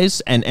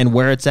gameplay-wise and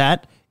where it's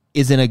at,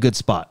 is in a good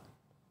spot.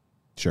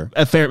 Sure.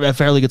 A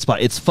fairly good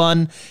spot. It's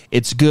fun.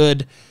 It's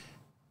good.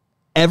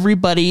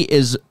 Everybody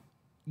is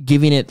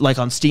giving it like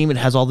on Steam, it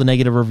has all the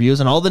negative reviews,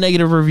 and all the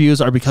negative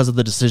reviews are because of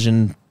the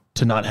decision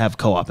to not have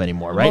co-op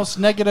anymore, right? Most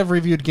negative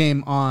reviewed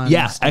game on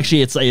Steam.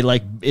 Actually, it's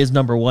is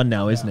number one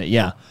now, isn't it?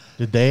 Yeah.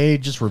 Did they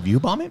just review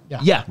bomb it?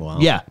 Yeah. Wow.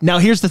 Yeah. Now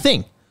here's the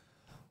thing.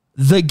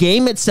 The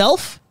game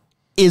itself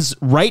is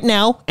right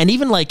now, and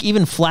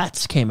even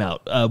Flats came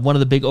out, one of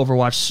the big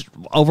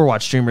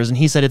Overwatch streamers, and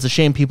he said it's a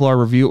shame people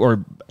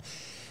are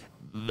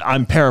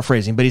I'm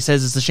paraphrasing, but he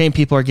says it's a shame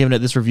people are giving it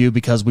this review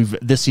because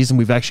this season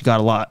we've actually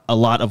got a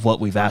lot of what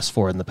we've asked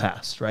for in the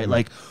past, right?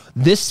 Like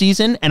this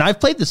season, and I've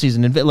played this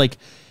season, and like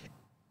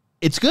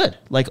it's good.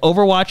 Like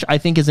Overwatch, I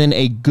think is in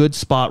a good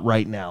spot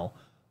right now,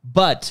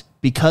 but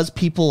because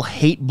people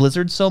hate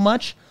Blizzard so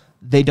much,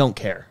 they don't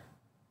care,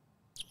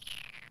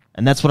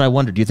 and that's what I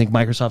wonder. Do you think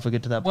Microsoft will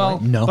get to that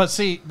point? No. But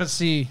see,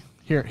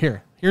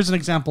 here's an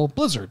example.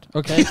 Blizzard,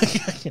 okay?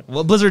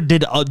 Well, Blizzard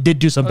did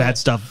do some bad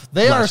stuff.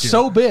 They are last year.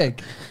 so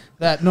big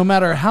that no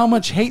matter how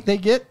much hate they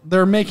get,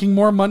 they're making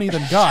more money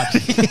than God.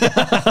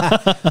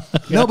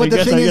 No, but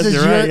the thing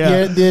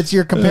is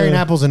you're comparing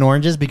apples and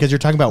oranges because you're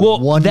talking about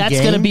one game.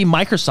 That's going to be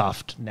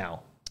Microsoft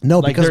now. No,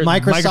 Like because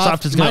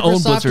Microsoft is going to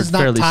own Blizzard is not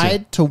fairly tied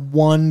soon. to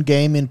one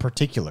game in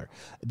particular.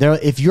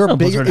 If you're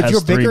bigger, Blizzard has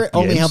it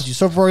only games. helps you.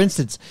 So, for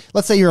instance,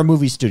 let's say you're a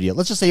movie studio.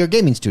 Let's just say you're a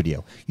gaming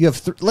studio. You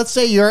have let's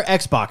say you're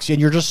Xbox and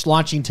you're just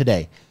launching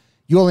today.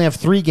 You only have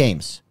 3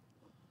 games,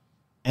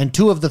 and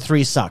 2 of the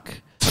 3 suck.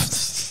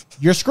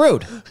 You're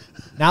screwed.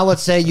 Now,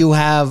 let's say you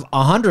have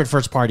 100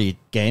 first-party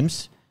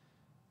games,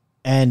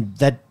 and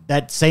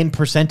that same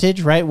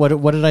percentage, right?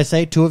 What did I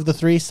say? 2 of the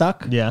 3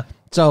 suck. Yeah.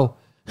 So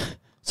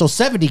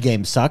 70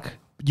 games suck.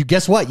 You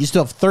guess what? You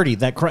still have 30.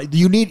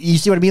 You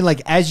see what I mean?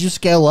 Like as you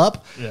scale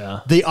up,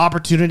 the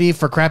opportunity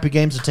for crappy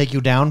games to take you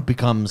down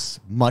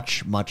becomes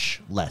much,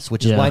 much less,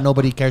 which is why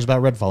nobody cares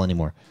about Redfall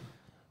anymore.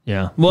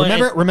 Yeah. Well,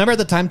 remember at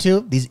the time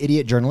too, these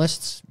idiot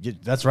journalists.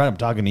 That's right. I'm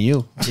talking to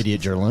you,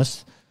 idiot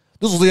journalists.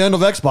 This is the end of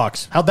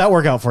Xbox. How'd that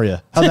work out for you?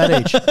 How'd that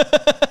age?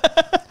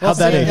 How'd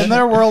that age? In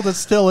their world, it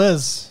still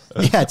is.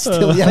 Yeah, it's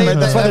still. Yeah,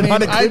 that's why they're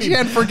not including.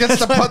 IGN forgets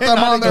to put them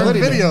on their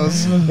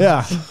videos.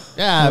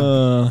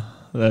 Yeah.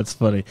 That's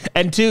funny.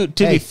 And to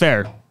be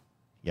fair,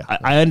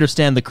 I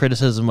understand the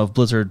criticism of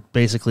Blizzard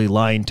basically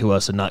lying to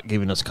us and not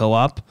giving us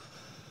co-op,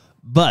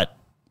 but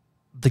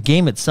the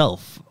game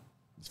itself,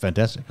 it's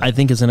fantastic. I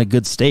think is in a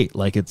good state.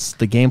 Like it's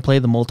the gameplay,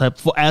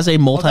 as a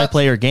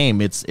multiplayer game,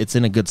 it's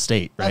in a good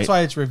state. Right? That's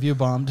why it's review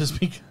bombed. It's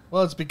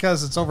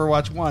because it's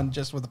Overwatch 1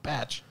 just with a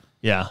patch.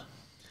 Yeah.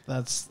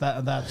 That's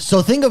that.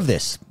 So think of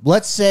this.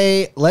 Let's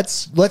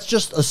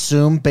just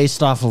assume,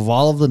 based off of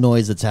all of the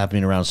noise that's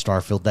happening around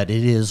Starfield, that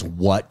it is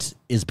what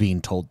is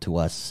being told to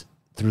us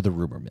through the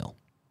rumor mill.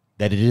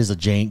 That it is a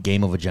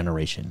game of a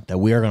generation. That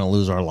we are going to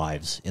lose our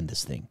lives in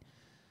this thing.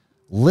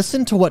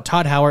 Listen to what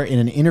Todd Howard in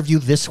an interview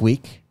this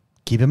week.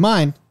 Keep in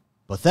mind,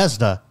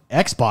 Bethesda,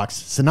 Xbox,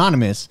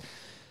 synonymous.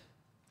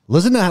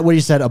 Listen to what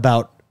he said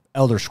about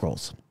Elder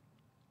Scrolls.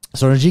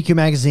 So in GQ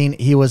magazine,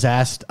 he was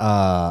asked.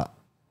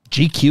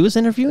 GQ is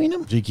interviewing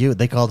him? GQ.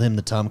 They called him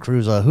the Tom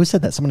Cruise. Who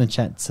said that? Someone in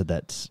chat said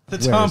that. The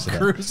Tom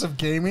Cruise of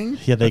gaming?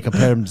 Yeah, they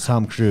compared him to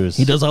Tom Cruise.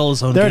 He does all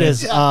his own There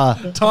games. it is.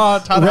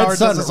 Todd Howard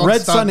does his own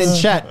Red Sun in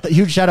stunts. chat.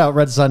 Huge shout out,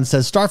 Red Sun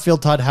says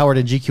Starfield Todd Howard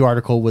in GQ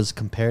article was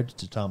compared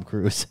to Tom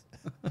Cruise.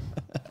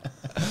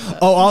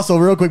 Oh, also,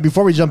 real quick,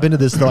 before we jump into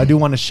this, though, I do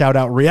want to shout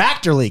out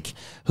Reactor Leak,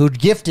 who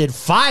gifted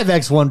 5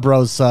 X1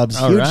 Bros subs.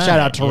 All Huge right, shout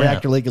out to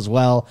Reactor Leak as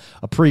well.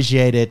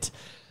 Appreciate it.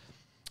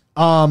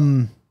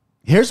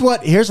 Here's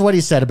what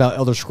he said about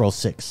Elder Scrolls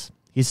 6.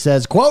 He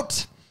says,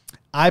 quote,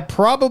 I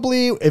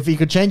probably, if he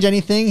could change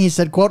anything, he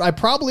said, quote, I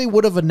probably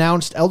would have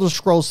announced Elder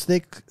Scrolls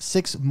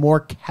 6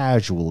 more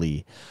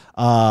casually.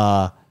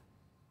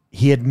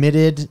 He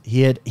admitted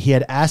he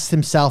had asked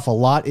himself a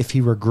lot if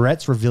he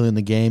regrets revealing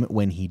the game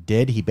when he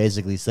did. He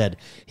basically said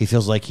he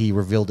feels like he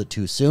revealed it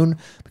too soon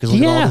because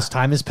look at all this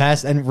time has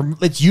passed, and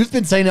you've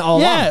been saying it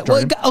all along.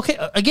 Well, okay,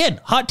 again,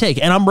 hot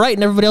take, and I'm right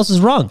and everybody else is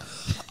wrong.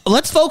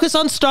 Let's focus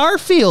on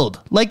Starfield.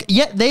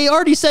 They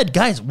already said,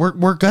 guys,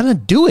 we're gonna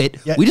do it.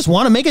 Yeah. We just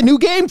want to make a new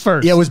game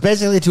first. Yeah, it was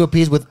basically to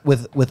appease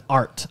with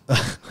art.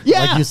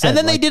 Yeah, like you said, and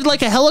then they did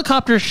like a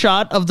helicopter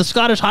shot of the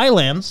Scottish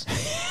Highlands.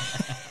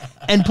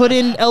 And put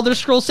in Elder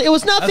Scrolls. It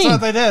was nothing.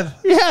 That's what they did.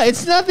 Yeah,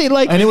 it's nothing.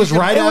 And it was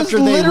right after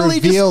they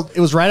revealed.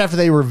 It was right after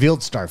they revealed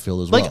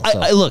Starfield as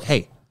well. Look,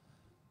 hey,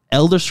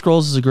 Elder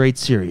Scrolls is a great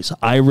series.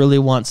 I really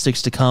want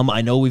 6 to come.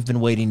 I know we've been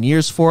waiting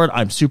years for it.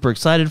 I'm super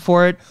excited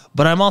for it,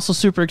 but I'm also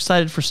super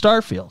excited for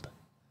Starfield.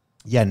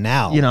 Yeah,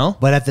 now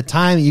But at the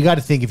time, you got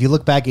to think if you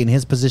look back in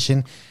his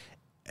position.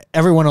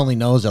 Everyone only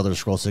knows Elder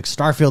Scrolls 6.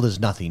 Starfield is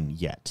nothing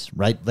yet,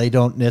 right?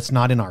 It's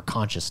not in our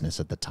consciousness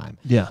at the time.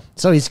 Yeah.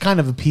 So he's kind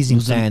of appeasing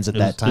fans at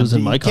that time. It was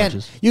in my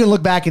conscious. You can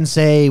look back and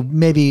say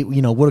maybe,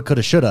 woulda,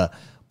 coulda, shoulda.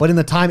 But in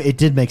the time, it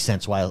did make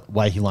sense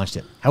why he launched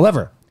it.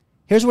 However,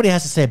 here's what he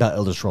has to say about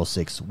Elder Scrolls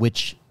 6,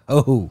 which,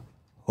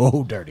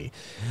 dirty.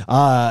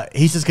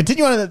 He says,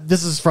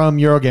 this is from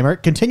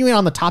Eurogamer. Continuing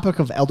on the topic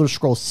of Elder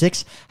Scrolls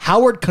 6,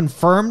 Howard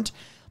confirmed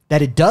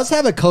that it does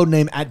have a code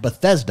name at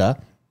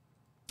Bethesda.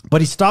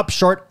 But he stopped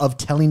short of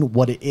telling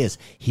what it is.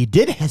 He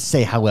did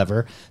say,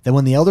 however, that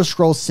when the Elder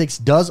Scrolls 6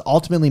 does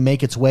ultimately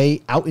make its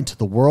way out into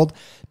the world,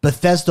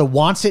 Bethesda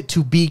wants it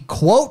to be,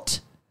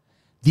 quote,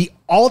 the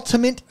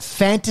ultimate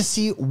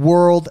fantasy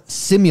world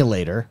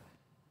simulator.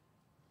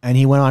 And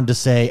he went on to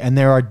say, and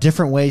there are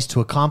different ways to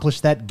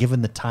accomplish that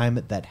given the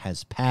time that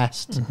has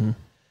passed. Mm-hmm.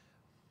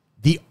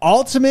 The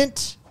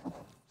ultimate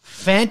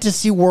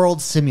fantasy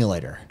world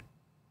simulator.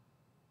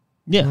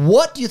 Yeah.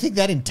 What do you think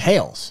that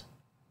entails?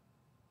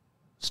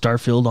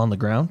 Starfield on the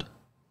ground?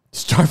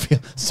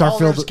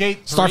 Starfield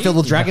Gate 3? Starfield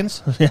with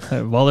dragons?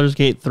 Yeah. Baldur's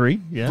Gate 3?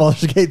 Yeah.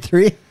 Baldur's Gate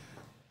 3?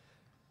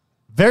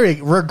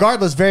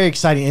 Regardless, very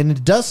exciting. And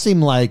it does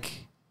seem like,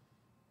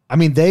 I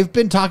mean, they've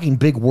been talking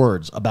big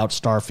words about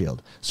Starfield.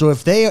 So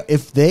if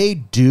they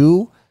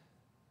do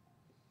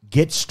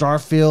get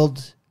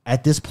Starfield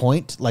at this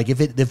point, like if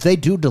they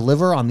do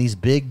deliver on this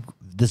big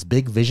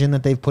vision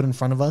that they've put in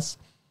front of us,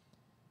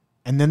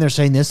 and then they're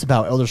saying this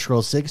about Elder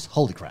Scrolls 6,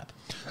 holy crap.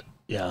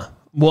 Yeah.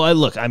 Well,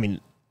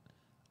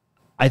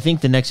 I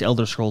think the next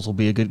Elder Scrolls will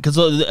be a good, because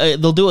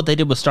they'll do what they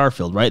did with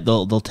Starfield, right?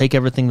 They'll take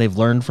everything they've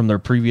learned from their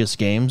previous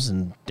games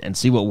and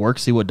see what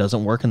works, see what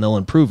doesn't work, and they'll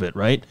improve it,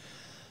 right?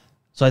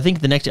 So I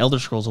think the next Elder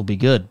Scrolls will be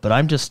good, but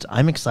I'm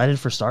excited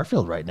for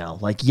Starfield right now.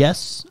 Like,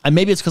 yes,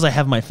 maybe it's because I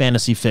have my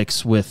fantasy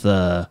fix with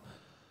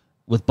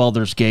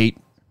Baldur's Gate,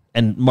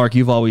 and Mark,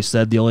 you've always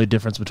said the only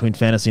difference between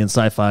fantasy and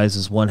sci-fi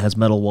is one has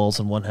metal walls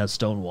and one has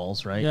stone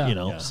walls, right? Yeah.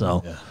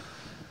 Yeah.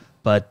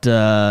 But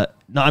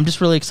no, I'm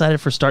just really excited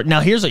for Start. Now,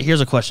 here's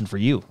a question for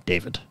you,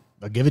 David.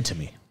 Give it to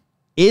me.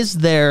 Is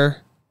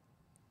there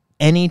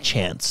any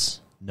chance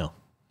No.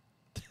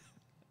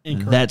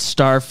 that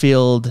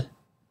Starfield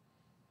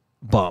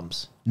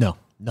bombs?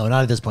 No,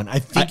 not at this point. I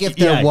think if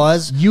there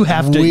was, you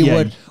have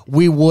to.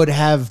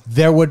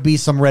 There would be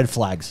some red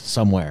flags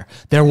somewhere.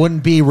 There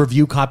wouldn't be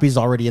review copies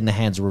already in the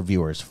hands of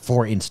reviewers,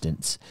 for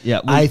instance.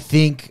 Yeah, I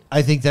think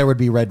there would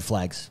be red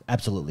flags.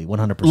 Absolutely,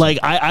 100%. Like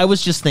I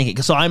was just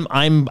thinking, so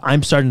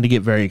I'm starting to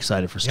get very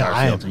excited for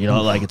Starfield.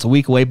 Like it's a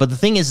week away. But the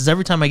thing is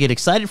every time I get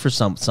excited for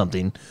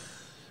something,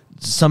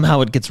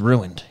 somehow it gets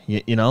ruined.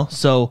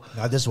 So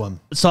not this one.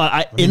 So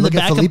look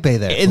at Felipe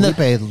there.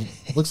 Felipe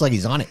looks like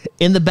he's on it.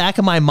 In the back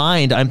of my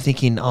mind, I'm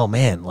thinking, oh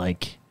man,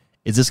 like,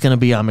 is this going to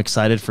be, I'm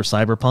excited for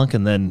Cyberpunk,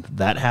 and then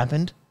that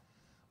happened?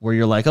 Where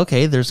you're like,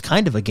 okay, there's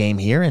kind of a game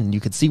here, and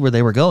you could see where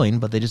they were going,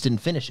 but they just didn't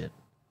finish it.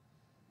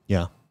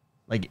 Yeah.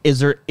 Like, is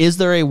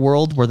there a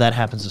world where that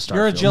happens to Starfield?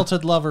 You're a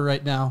jilted lover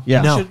right now.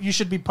 Yeah. No. You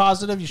should be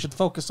positive. You should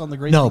focus on the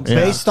great No, things.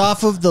 based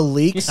off of the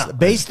leaks,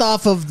 based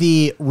off of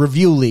the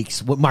review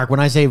leaks. Mark,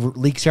 when I say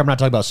leaks here, I'm not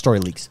talking about story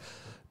leaks.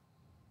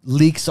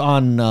 Leaks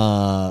on,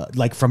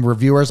 like from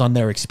reviewers on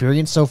their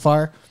experience so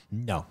far.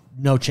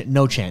 No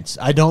chance.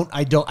 I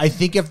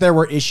think if there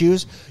were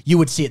issues, you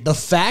would see it. The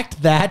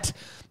fact that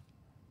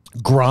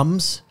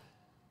Grums,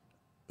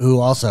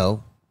 who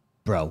also,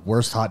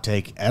 worst hot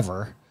take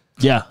ever.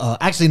 Yeah.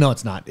 Actually, no,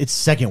 it's not. It's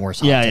second worst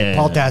hot take. Yeah,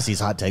 Paul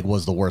Tassie's hot take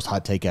was the worst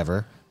hot take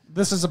ever.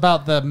 This is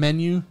about the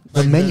menu.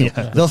 The menu.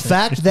 The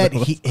fact that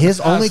his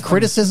only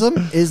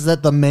criticism is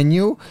that the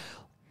menu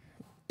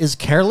is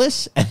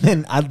careless, and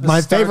then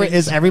my favorite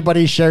is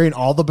everybody sharing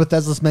all the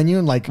Bethesda's menu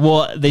and like.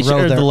 Well, they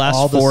shared the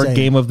last 4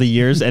 game of the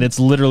years, and it's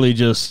literally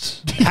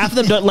just half of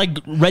them don't, like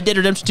Red Dead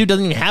Redemption 2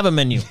 doesn't even have a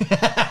menu.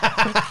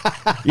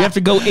 You have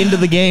to go into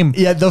the game.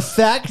 Yeah, the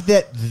fact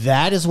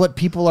that is what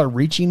people are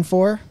reaching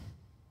for.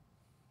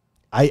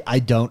 I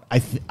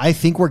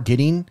think we're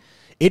getting.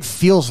 It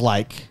feels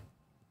like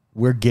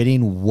we're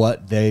getting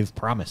what they've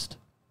promised.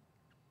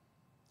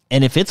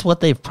 And if it's what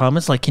they've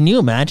promised, like, can you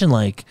imagine,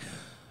 like,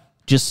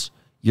 just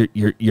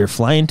you're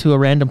flying to a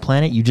random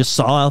planet you just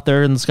saw out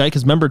there in the sky?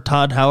 Because remember,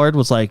 Todd Howard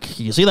was like,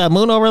 you see that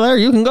moon over there?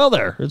 You can go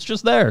there. It's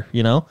just there,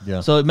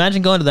 Yeah. So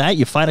imagine going to that.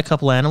 You fight a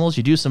couple animals.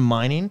 You do some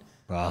mining.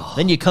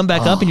 Then you come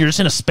back up and you're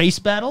just in a space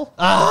battle.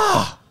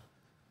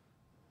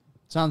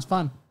 Sounds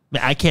fun.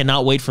 Man, I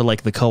cannot wait for,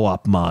 like, the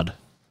co-op mod.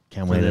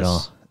 Can't wait at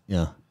all.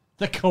 Yeah.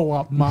 The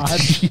co-op mod.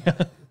 Yeah.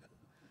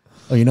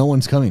 Oh, you know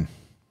one's coming.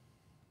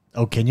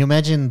 Oh, can you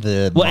imagine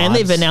the mods? And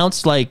they've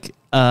announced, like,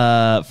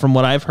 from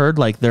what I've heard,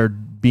 like, they're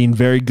being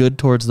very good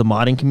towards the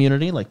modding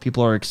community. Like,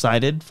 people are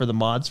excited for the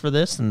mods for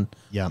this. And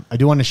yeah, I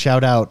do want to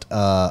shout out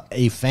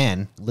a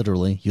fan,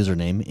 literally,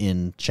 username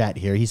in chat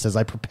here. He says,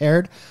 I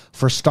prepared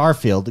for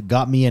Starfield,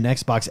 got me an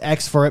Xbox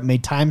X for it,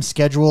 made time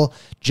schedule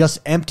just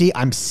empty.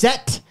 I'm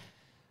set.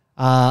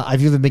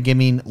 I've even been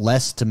giving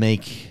less to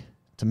make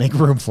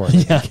room for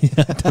it.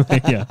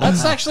 Yeah.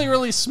 That's actually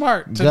really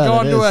smart to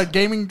go into a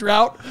gaming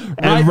drought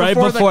right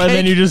before and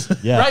then you just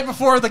right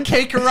before the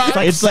cake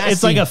arrives.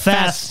 It's like a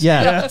fast.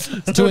 Yeah.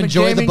 To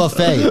enjoy the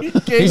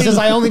buffet. He says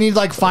I only need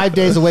like 5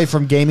 days away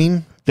from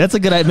gaming. That's a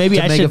good idea. Maybe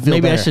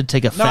I should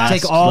take a fast.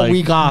 Take all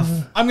week off.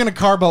 I'm gonna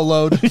carbo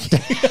load.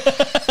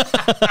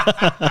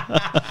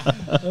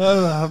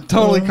 I'm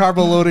totally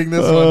carbo loading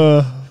this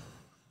one.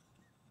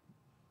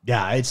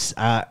 Yeah, it's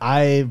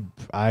I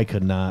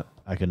could not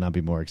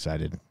be more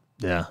excited.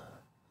 Yeah.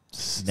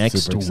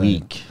 next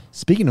week.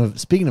 Speaking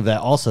of that,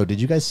 also,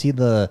 did you guys see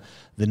the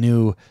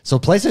new? So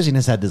PlayStation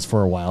has had this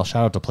for a while.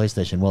 Shout out to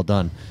PlayStation, well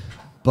done.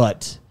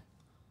 But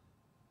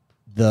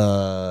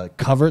the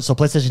cover, so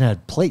PlayStation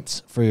had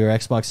plates for your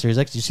Xbox Series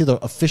X. You see the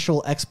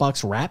official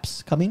Xbox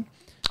wraps coming?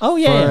 Oh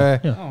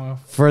yeah,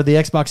 for the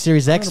Xbox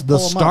Series X, the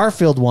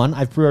Starfield one.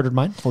 I've pre-ordered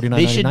mine. $49.99.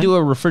 They should do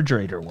a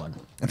refrigerator one.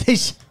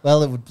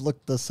 Well, it would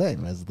look the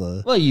same as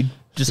the. Well, you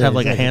just have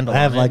like a handle. I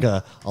have like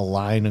a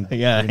line and a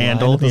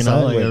handle. You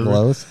know, like it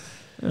glows.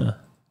 Yeah.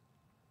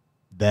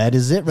 That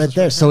is it right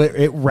there. So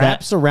it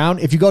wraps around.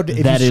 If you go,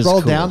 if you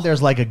scroll down,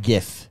 there's like a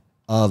GIF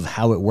of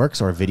how it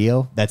works or a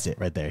video. That's it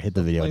right there. Hit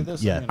the video.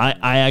 Yeah,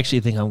 I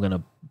actually think I'm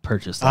gonna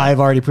purchase that. I've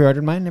already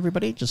pre-ordered mine.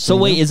 Everybody, just so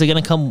wait, is it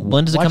gonna come?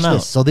 When does it come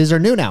out? So these are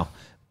new now.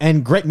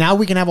 And great, now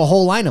we can have a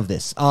whole line of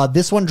this.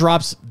 This one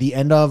drops the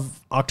end of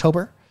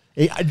October.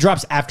 It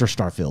drops after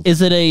Starfield.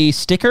 Is it a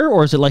sticker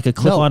or is it like a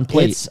clip-on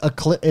plate? It's a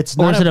clip. It's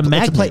or not. Is it a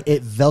magnet? It's a plate.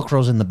 It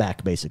velcros in the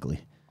back, basically.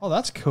 Oh,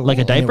 that's cool. Like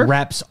a diaper. And it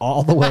wraps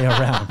all the way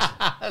around.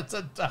 That's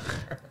a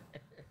diaper.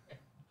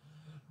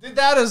 Dude,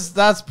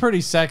 that's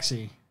pretty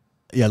sexy.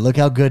 Yeah, look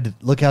how good.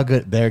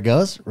 There it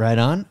goes. Right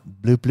on.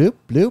 Bloop, bloop,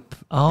 bloop.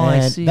 Oh,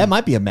 and I see. That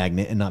might be a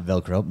magnet and not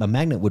Velcro. A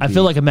magnet would. I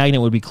feel like a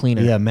magnet would be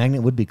cleaner. Yeah, a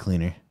magnet would be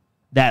cleaner.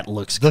 That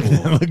looks cool.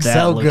 That looks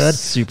so good.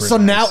 Super. So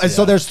nice. now,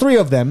 so there's 3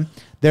 of them.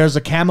 There's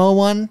a camo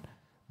one.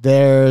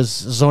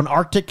 There's an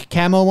Arctic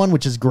camo one,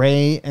 which is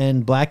gray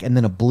and black, and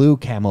then a blue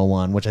camo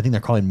one, which I think they're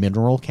calling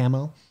mineral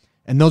camo.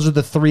 And those are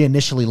the 3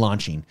 initially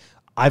launching.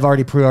 I've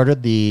already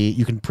pre-ordered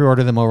you can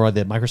pre-order them over at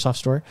the Microsoft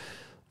store.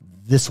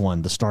 This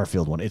one, the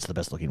Starfield one, it's the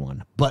best looking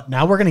one. But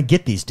now we're gonna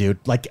get these,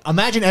 dude. Like,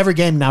 imagine every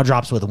game now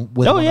drops with. Oh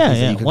one of these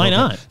yeah. Why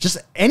not? Get. Just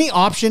any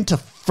option to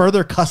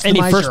further customize Any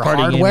first your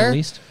party hardware. game at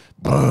least.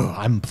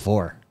 I'm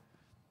for.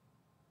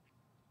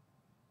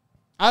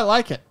 I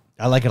like it.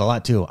 I like it a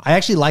lot too.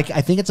 I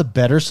think it's a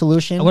better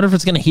solution. I wonder if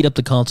it's going to heat up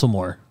the console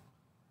more.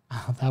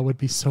 Oh, that would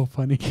be so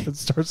funny. It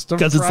starts to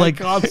because it's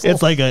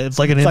like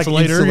an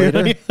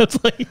insulator.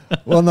 It's like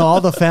well, no, all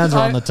the fans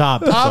are on the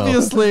top.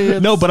 Obviously,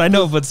 no, but I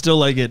know, but still,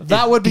 like it.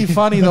 That would be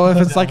funny though if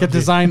it's like a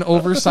design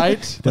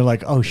oversight. They're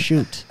like, oh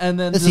shoot, and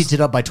then this heats it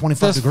up by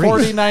 25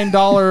 degrees.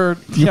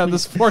 $49,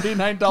 this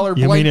 $49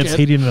 blanket. You mean it's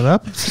heating it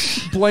up?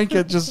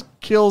 Blanket just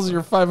kills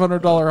your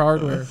 $500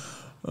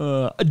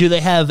 hardware. Do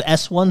they have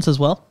S ones as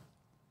well?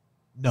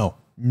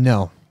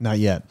 No, not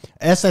yet.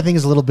 S, I think,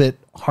 is a little bit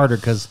harder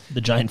because the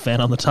giant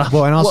fan on the top.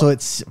 Well, and also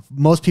it's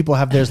most people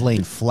have theirs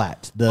laying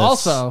flat.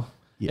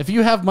 If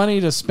you have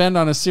money to spend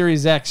on a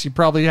Series X, you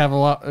probably have a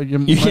lot.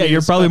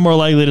 You're probably more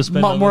likely to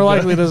spend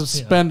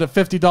spend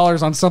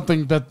 $50 on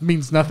something that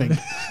means nothing.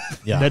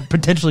 That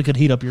potentially could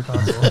heat up your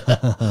console.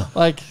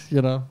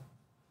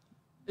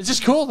 It's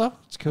just cool though.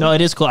 It's cool. No,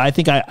 it is cool. I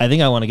think I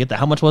want to get that.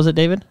 How much was it,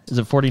 David? Is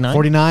it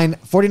 49?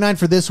 49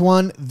 for this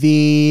one.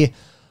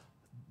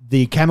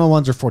 The camo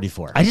ones are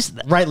 44.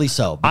 Rightly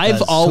so.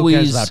 I've always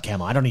who cares about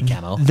camo. I don't need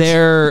camo.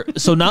 They're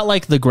so not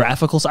like the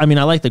graphical. I mean,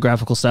 I like the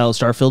graphical style of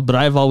Starfield, but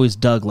I've always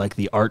dug like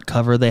the art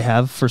cover they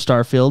have for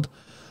Starfield.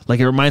 Like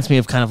it reminds me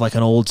of kind of like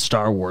an old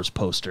Star Wars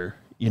poster.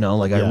 You know,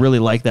 like I really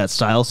like that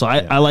style. So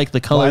I like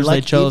the colors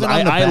they chose.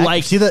 I really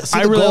like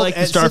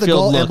the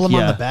Starfield look. Emblem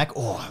on the back.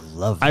 Oh, I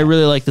love that. I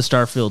really like the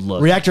Starfield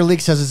look. Reactor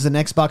Leak says it's an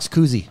Xbox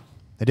koozie.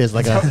 It is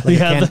like a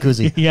can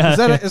koozie.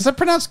 Yeah. Is that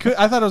pronounced?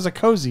 I thought it was a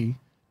cozy.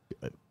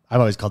 I've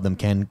always called them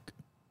can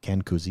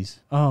koozies.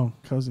 Oh,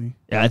 cozy.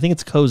 Yeah, I think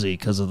it's cozy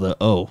because of the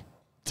O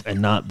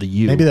and not the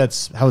U. Maybe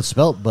that's how it's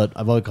spelled, but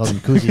I've always called them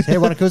koozies. Hey,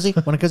 want a koozie?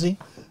 Want a koozie?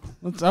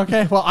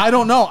 Okay. Well, I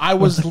don't know. I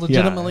was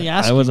legitimately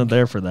asking. I wasn't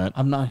there for that.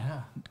 I'm not.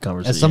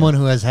 Conversation. As someone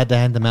who has had to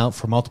hand them out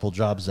for multiple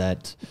jobs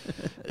at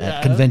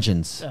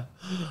conventions. Yeah.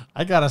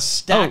 I got a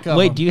stack of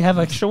wait, them. do you have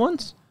extra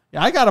ones?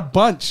 Yeah, I got a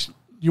bunch.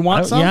 You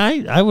want some?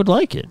 Yeah, I would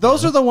like it.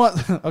 Those are the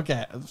ones.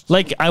 Okay.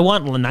 Like, I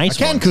want a nice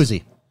can ones.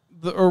 koozie.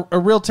 A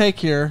real take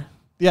here.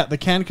 Yeah, the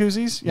can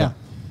koozies. Yeah.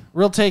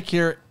 Real take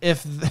here.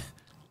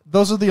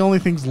 Those are the only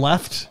things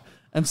left.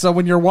 And so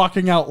when you're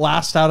walking out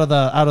last out of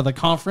the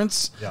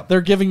conference, they're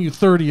giving you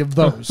 30 of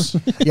those.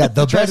 Yeah,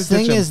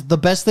 the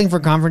best thing for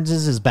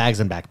conferences is bags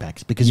and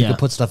backpacks because you can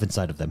put stuff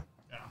inside of them.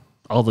 Yeah.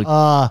 All the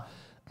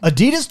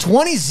Adidas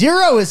 20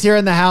 is here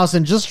in the house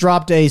and just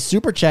dropped a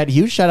super chat.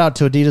 Huge shout out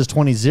to Adidas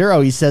 20.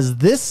 He says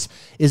this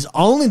is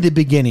only the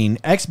beginning.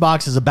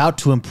 Xbox is about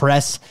to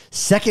impress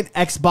second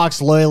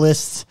Xbox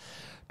loyalists.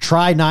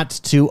 Try not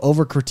to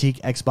over-critique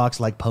Xbox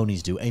like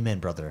ponies do. Amen,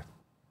 brother.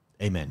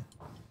 Amen.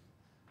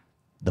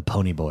 The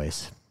Pony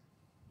Boys.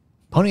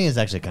 Pony is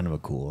actually kind of a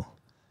cool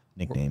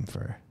nickname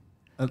for...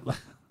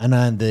 And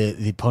then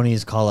the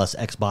ponies call us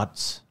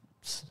Xbots.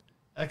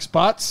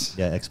 Xbots?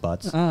 Yeah,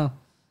 Xbots. Oh.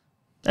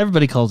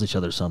 Everybody calls each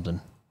other something.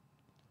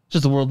 It's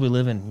just the world we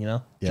live in, you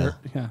know? Yeah.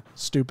 Yeah.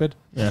 Stupid.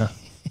 Yeah.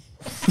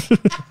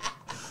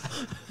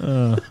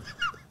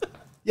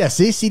 Yeah,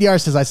 see? CDR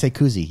says I say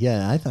koozie.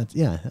 Yeah,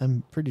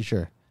 I'm pretty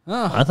sure.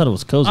 Oh. I thought it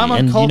was cozy. I'm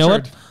and you know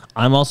what? uncultured.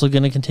 I'm also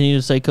going to continue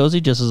to say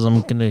cozy, just as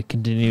I'm going to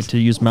continue to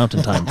use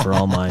mountain time for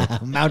all my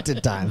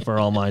mountain time for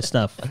all my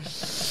stuff.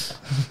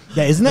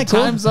 Yeah, isn't that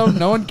cool? Time zone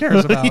no one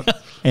cares about.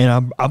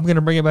 and I'm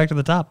gonna bring it back to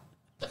the top.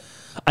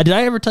 Did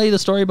I ever tell you the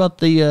story about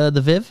the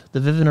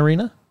Vivint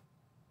Arena?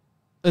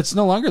 It's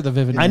no longer the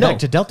Vivid. I know. Back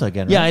to Delta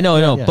again, right? Yeah, I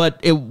know, Yeah. but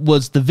it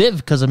was the Viv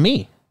because of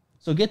me.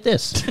 So get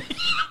this.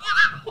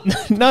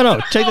 No,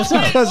 check this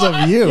out. Because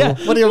of you. Yeah.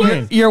 What do you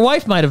mean? Your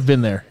wife might have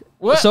been there.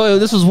 What? So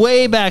this was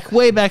way back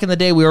in the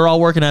day. We were all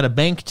working at a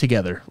bank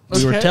together.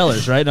 We were Okay.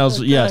 tellers, right? And I was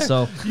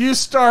so You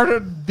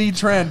started the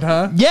trend,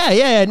 huh?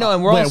 yeah. No,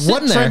 and we're all Wait, sitting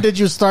what there. trend did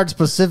you start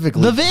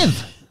specifically? The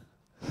Viv.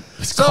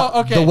 So,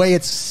 okay. The way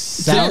it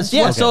sounds.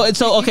 Yeah.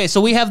 Okay.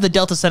 So we have the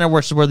Delta Center,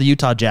 which is where the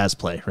Utah Jazz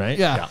play, right?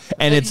 Yeah.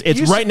 And it's It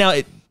right now.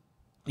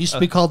 used to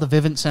be called the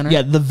Vivint Center.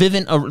 Yeah, the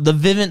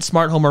Vivint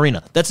Smart Home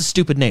Arena. That's a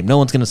stupid name. No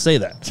one's going to say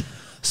that.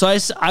 So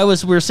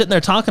we were sitting there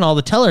talking to all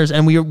the tellers,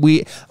 and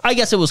we I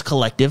guess it was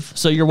collective.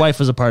 So your wife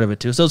was a part of it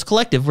too. So it's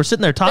collective. We're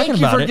sitting there talking Thank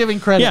you about for it. giving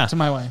credit Yeah. to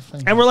my wife.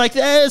 Thank And you. we're like,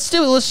 let's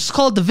do it. Let's just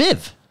call it the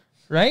Viv,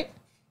 right?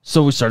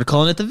 So we started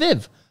calling it the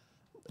Viv.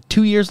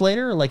 2 years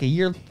later, or like a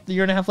year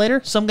and a half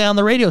later, some guy on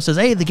the radio says,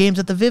 "Hey, the game's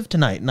at the Viv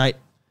tonight." And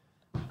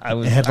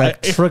It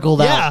had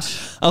trickled yeah.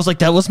 out. I was like,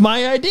 that was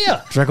my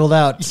idea. Trickled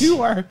out.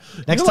 You are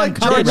Next you're time, like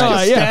George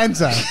copyright it.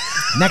 Costanza.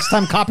 Next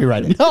time,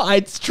 copyright it. No,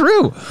 it's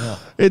true.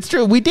 It's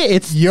true. We did.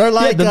 It's You're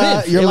like the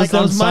Viv. you're It like that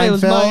on was my-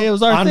 Seinfeld. It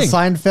was our on thing.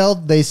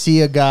 Seinfeld, they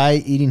see a guy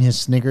eating his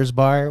Snickers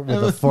bar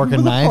with a fork and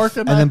With a knife, fork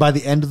and and then knife. by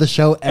the end of the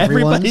show,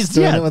 everyone's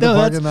doing it with a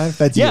fork and knife.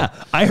 That's yeah.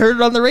 you. I heard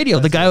it on the radio.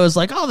 The guy was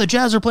like, "Oh, the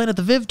Jazz are playing at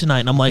the Viv tonight,"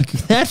 and I'm like,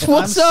 "That's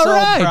what's I'm all so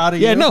right." proud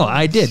of yeah, you. no,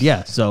 I did.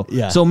 Yeah, so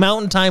Yeah. so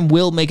Mountain Time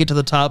will make it to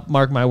the top.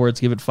 Mark my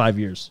words. Give it 5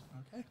 years.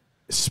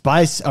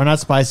 Spice or not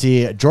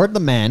spicy? Jordan the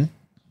Man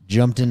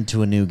jumped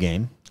into a new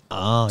game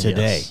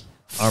today yes.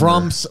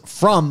 from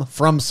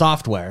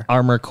Software.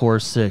 Armored Core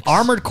 6.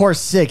 Armored Core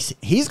 6.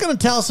 He's going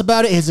to tell us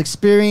about it, his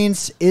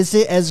experience. Is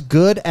it as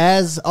good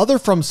as other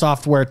From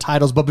Software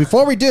titles? But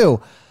before we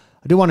do,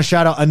 I do want to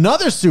shout out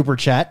another super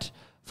chat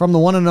from the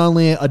one and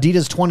only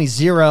Adidas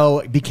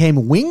 20 became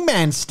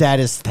wingman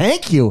status.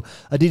 Thank you,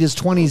 Adidas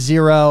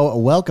 20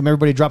 Welcome.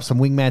 Everybody drop some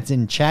wingmans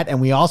in chat. And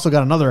we also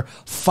got another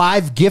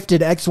 5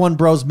 gifted X1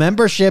 Bros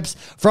memberships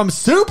from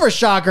Super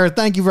Shocker.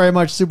 Thank you very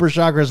much, Super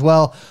Shocker, as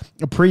well.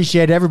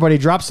 Appreciate it. Everybody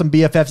drop some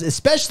BFFs,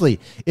 especially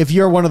if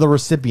you're one of the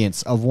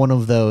recipients of one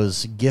of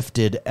those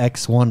gifted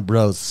X1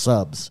 Bros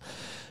subs.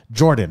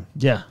 Jordan.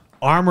 Yeah.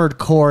 Armored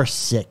Core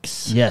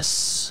 6.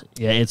 Yes.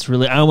 Yeah. It's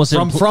really. I almost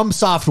didn't From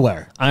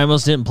Software. I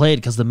almost didn't play it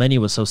because the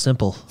menu was so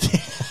simple.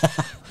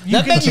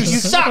 That menu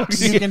sucks.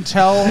 You can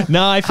tell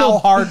No, I feel- how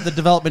hard the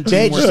development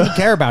They team just works. didn't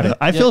care about it.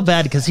 I feel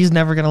bad because he's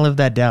never gonna live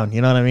that down. You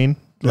know what I mean?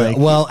 Like,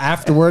 Well,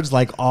 afterwards,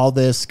 like all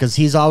this, because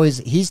he's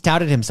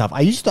touted himself.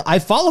 I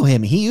follow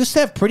him. He used to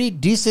have pretty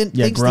decent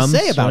things Grumps, to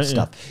say about right?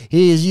 stuff.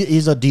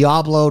 He's a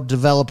Diablo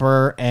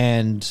developer,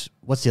 and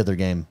what's the other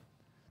game?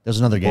 There's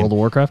another game. World of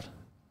Warcraft.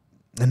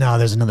 No,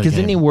 there's another game. Because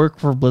didn't he work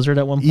for Blizzard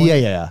at one point?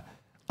 Yeah.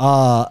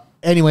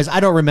 Anyways, I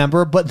don't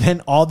remember, but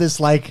then all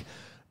this, like,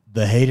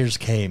 the haters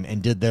came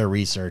and did their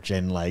research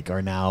and, like,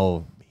 are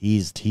now,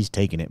 he's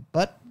taking it.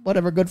 But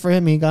whatever, good for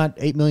him. He got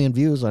 8 million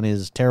views on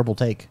his terrible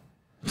take.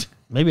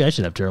 Maybe I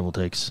should have terrible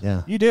takes.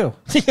 Yeah. You do.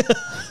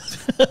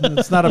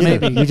 It's not a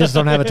maybe. You just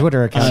don't have a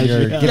Twitter account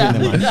you're giving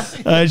them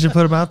on. I should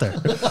put him out there.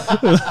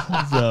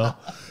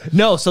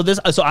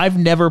 So I've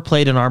never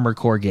played an Armored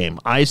Core game.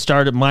 I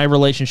started my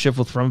relationship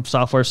with From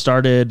Software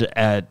started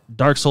at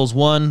Dark Souls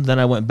 1, then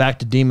I went back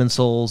to Demon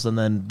Souls, and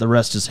then the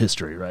rest is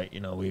history, right? You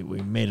know, we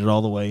made it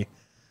all the way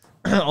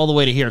all the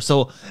way to here.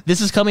 So this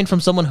is coming from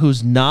someone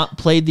who's not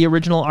played the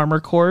original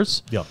Armored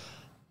Cores. Yeah.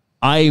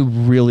 I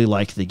really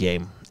like the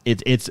game.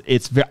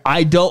 It's very,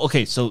 I don't,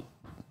 okay, so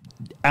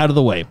out of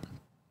the way,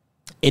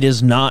 it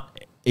is not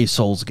a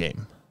Souls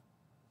game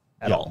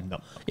at all. No.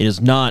 It is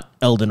not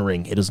Elden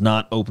Ring. It is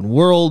not open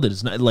world. It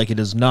is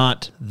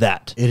not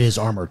that. It is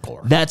Armored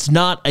Core. That's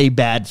not a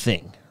bad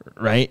thing,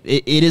 right?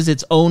 It is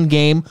its own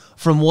game.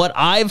 From what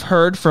I've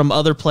heard from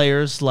other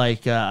players,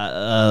 like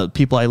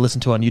people I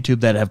listen to on YouTube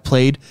that have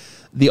played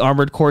the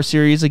Armored Core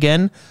series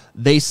again,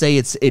 they say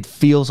it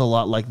feels a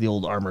lot like the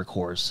old Armored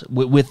Cores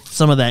with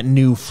some of that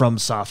new From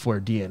Software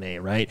DNA,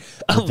 right?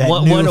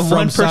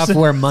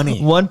 Software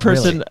money. One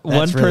person, Really.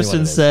 That's really what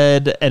it is.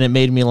 said, and it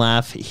made me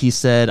laugh. He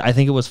said, I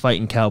think it was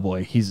Fighting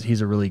Cowboy.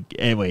 He's a really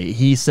anyway.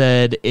 He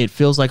said it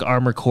feels like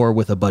Armored Core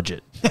with a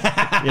budget. You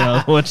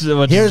know,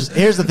 here's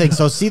the thing.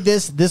 So see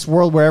this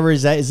world wherever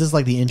he's at. Is this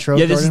like the intro?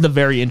 yeah. This is Jordan? the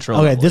very intro.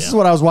 Okay, level, this yeah. is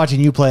what I was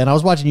watching you play, and I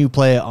was watching you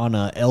play on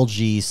a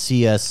LG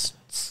CSX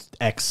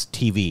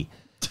TV.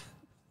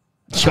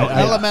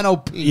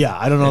 LMNOP. Yeah,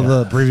 I don't know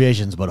the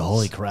abbreviations, but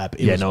holy crap!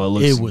 It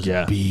was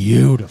yeah.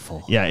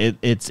 beautiful. Yeah,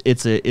 it's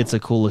a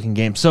cool looking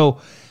game.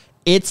 So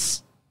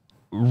it's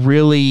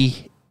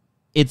really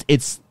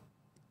it's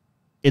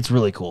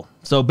really cool.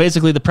 So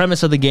basically, the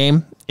premise of the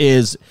game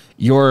is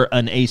you're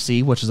an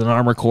AC, which is an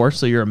armor core.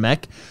 So you're a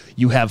mech.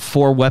 You have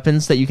 4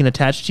 weapons that you can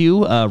attach to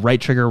you: right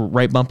trigger,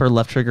 right bumper;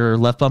 left trigger,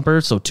 left bumper.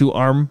 So 2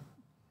 arm,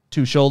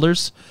 2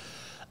 shoulders.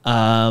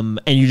 And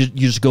you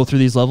just go through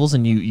these levels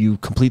and you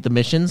complete the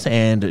missions.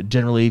 And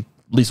generally,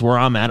 at least where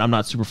I'm at, I'm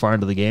not super far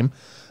into the game.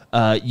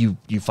 You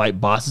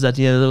fight bosses at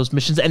the end of those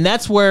missions, and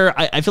that's where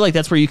I feel like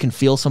that's where you can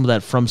feel some of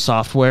that From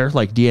Software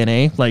like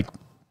DNA. Like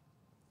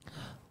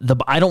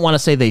I don't want to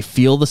say they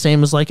feel the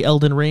same as like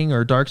Elden Ring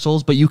or Dark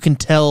Souls, but you can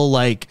tell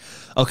like,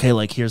 okay,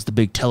 like here's the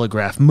big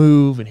telegraph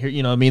move, and here,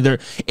 you know what I mean,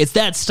 it's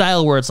that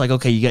style where it's like,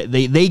 okay,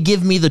 they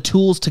give me the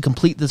tools to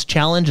complete this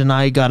challenge, and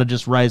I gotta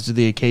just rise to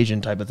the occasion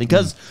type of thing,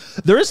 because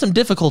there is some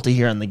difficulty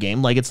here in the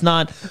game. Like it's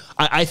not,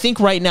 I think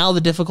right now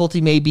the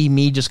difficulty may be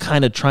me just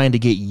kind of trying to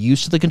get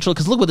used to the control,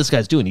 because look what this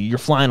guy's doing. You're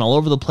flying all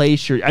over the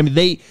place.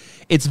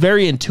 It's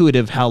very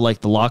intuitive how like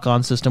the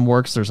lock-on system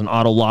works. There's an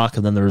auto lock,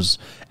 and then there's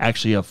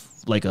actually a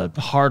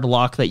hard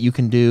lock that you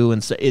can do,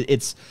 and so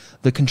it's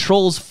the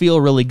controls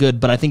feel really good,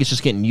 but I think it's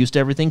just getting used to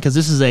everything, because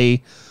this is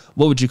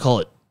what would you call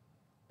it?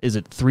 Is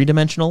it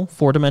 3-dimensional,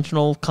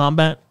 4-dimensional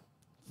combat?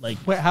 Like,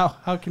 wait,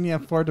 how can you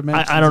have 4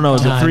 dimensions? I don't know.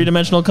 Is it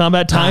 3-dimensional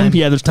combat? Time?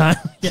 Yeah, there's time.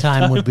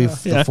 Time would be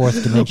the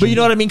fourth dimension. But you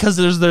know what I mean? Because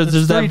there's that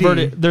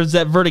there's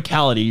that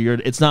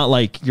verticality. It's not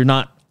like you're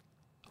not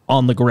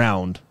on the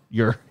ground.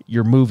 You're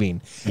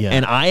moving. Yeah.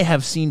 And I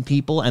have seen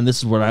people, and this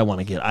is what I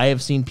want to get. I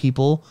have seen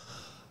people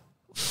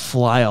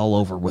fly all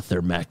over with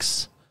their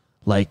mechs.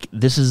 Like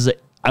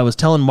I was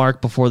telling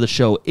Mark before the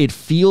show, it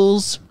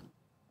feels,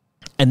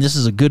 and this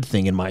is a good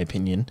thing in my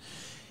opinion,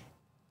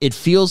 it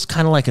feels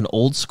kind of like an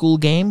old school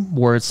game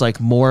where it's like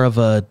more of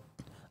a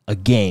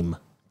game.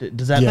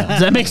 Does that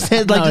make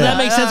sense? Like, does that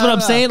make sense? What I'm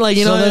saying? Like,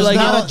 you know, there's like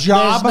not a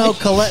job.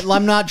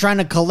 I'm not trying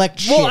to collect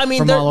shit. Well, I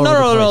mean, from all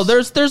over the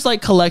place. There's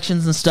like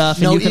collections and stuff.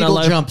 No and you eagle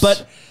can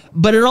jumps.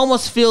 But it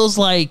almost feels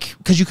like,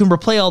 because you can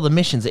replay all the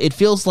missions. It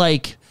feels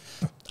like,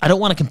 I don't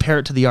want to compare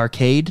it to the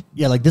arcade.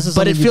 Yeah, like this is,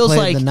 but it feels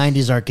like the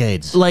 '90s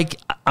arcades. Like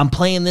I'm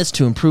playing this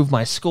to improve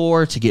my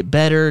score, to get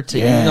better, to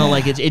you know,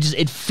 like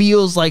it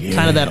feels like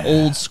kind of that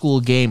old school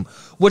game,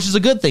 which is a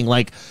good thing.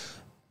 Like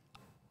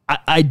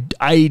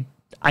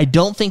I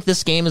don't think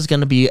this game is going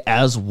to be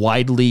as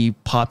widely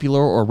popular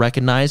or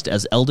recognized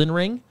as Elden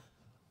Ring,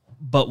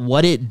 but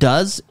what it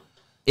does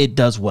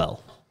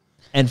well.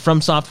 And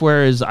From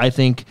Software is, I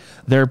think,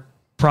 they're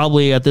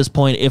probably at this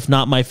point, if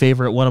not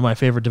one of my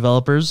favorite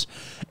developers,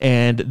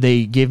 and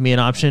they gave me an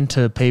option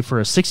to pay for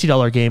a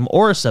 $60 game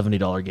or a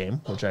 $70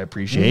 game, which I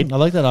appreciate. I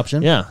like that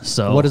option. Yeah.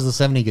 So what does the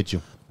 70 get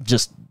you?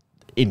 Just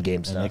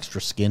in-game stuff, an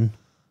extra skin.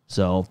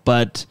 So,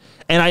 and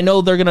I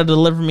know they're going to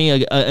deliver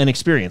me an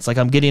experience. Like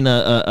I'm getting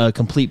a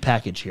complete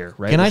package here,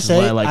 right? Can I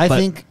say?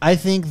 I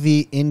think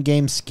the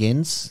in-game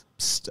skins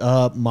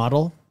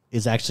model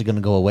is actually going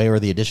to go away, or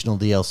the additional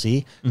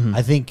DLC. Mm-hmm.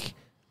 I think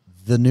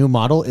the new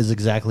model is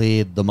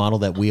exactly the model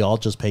that we all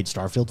just paid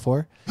Starfield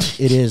for.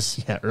 It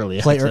is early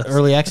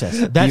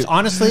access. That's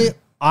honestly,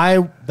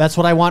 that's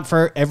what I want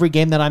for every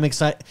game that I'm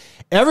excited.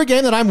 Every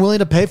game that I'm willing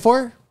to pay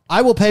for,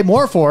 I will pay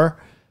more for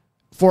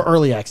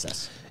early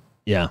access.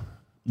 Yeah.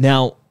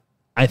 Now,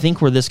 I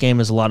think where this game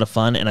is a lot of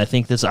fun, and I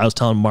was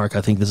telling Mark,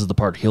 I think this is the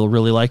part he'll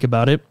really like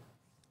about it,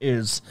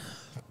 is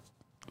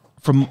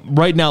from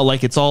right now,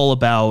 like it's all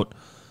about,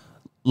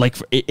 like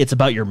it's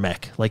about your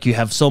mech. Like you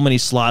have so many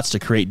slots to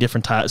create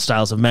different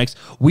styles of mechs.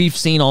 We've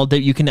seen all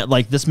that you can,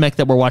 like this mech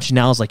that we're watching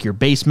now is like your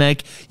base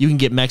mech. You can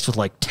get mechs with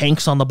like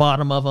tanks on the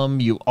bottom of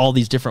them. All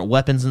these different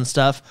weapons and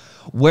stuff.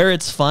 Where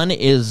it's fun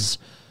is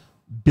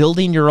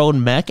building your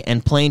own mech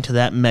and playing to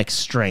that mech's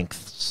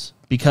strengths,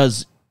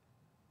 because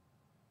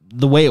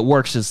the way it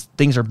works is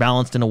things are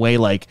balanced in a way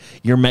like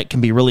your mech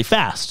can be really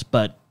fast,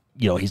 but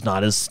you know he's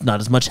not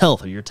as much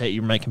health, or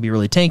your mech can be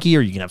really tanky,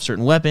 or you can have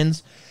certain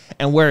weapons.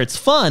 And where it's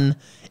fun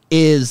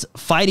is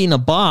fighting a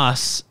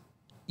boss.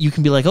 You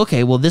can be like,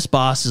 okay, well, this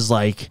boss is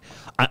like,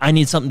 I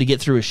need something to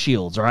get through his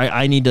shields, or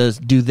I need to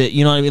do that.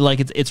 You know what I mean? Like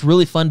it's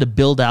really fun to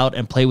build out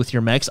and play with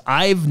your mechs.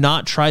 I've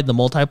not tried the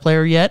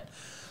multiplayer yet.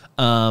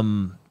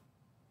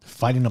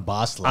 Fighting a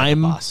boss like a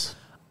boss.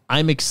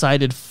 I'm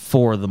excited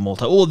for the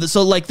multi. Oh,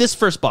 so like this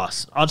first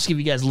boss, I'll just give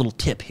you guys a little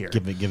tip here.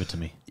 Give it to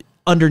me.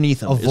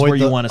 Underneath him is where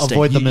you want to stay.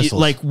 Avoid the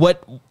missiles. Like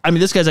what? I mean,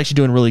 this guy's actually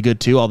doing really good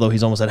too, although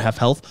he's almost at half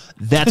health.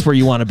 That's where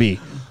you want to be.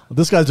 Well,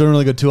 this guy's doing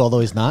really good too, although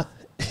he's not.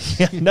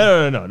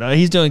 No.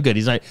 He's doing good.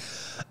 He's like,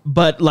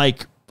 but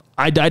like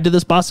I died to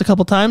this boss a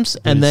couple times,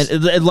 and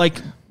then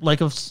like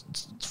a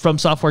From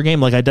Software game,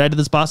 like I died to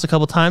this boss a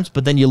couple times,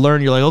 but then you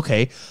learn, you're like,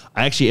 okay,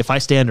 if I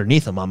stay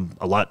underneath him, I'm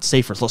a lot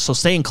safer. So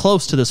staying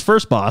close to this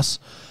first boss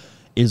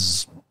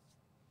is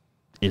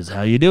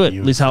how you do it.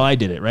 At least how I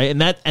did it, right?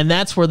 And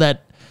that's where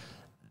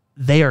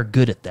they are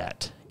good at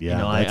that. Yeah, you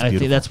know, I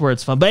think that's where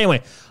it's fun. But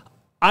anyway,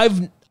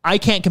 I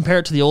can't compare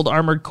it to the old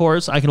Armored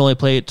Cores. I can only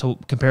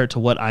compare it to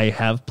what I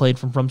have played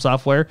from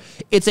Software.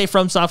 It's a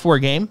From Software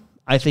game.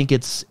 I think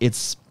it's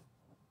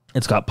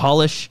got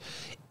polish.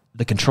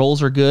 The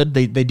controls are good.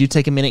 They do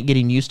take a minute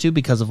getting used to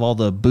because of all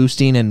the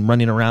boosting and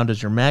running around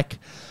as your mech.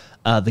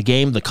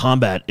 The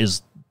combat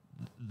is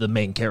the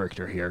main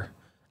character here.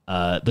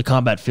 The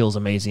combat feels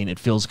amazing. It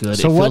feels good.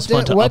 So it feels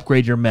fun to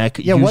upgrade your mech.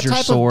 Yeah, use what your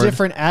type sword. of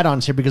different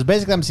add-ons here? Because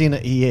basically, I'm seeing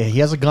he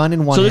has a gun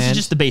in one hand. So this is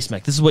just the base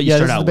mech. This is what you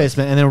start out with. This is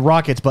the basement, and then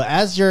rockets. But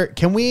as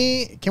can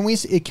we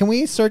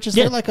search? Is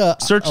there like a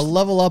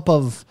level up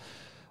of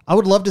I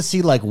would love to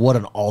see like what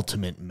an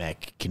ultimate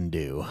mech can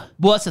do.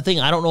 Well, that's the thing.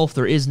 I don't know if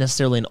there is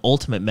necessarily an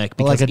ultimate mech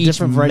because like a each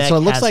different variety. mech So it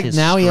looks has like his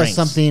now he has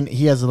strengths. something.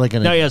 He has like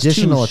an Now he has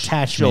additional two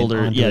attachment. shoulder,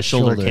 onto his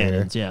shoulder shoulder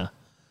cannons. Yeah.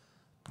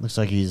 Looks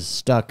like he's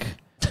stuck.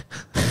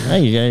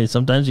 Hey,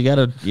 sometimes you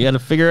gotta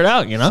figure it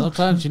out. You know.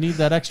 Sometimes you need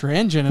that extra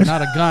engine and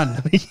not a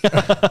gun.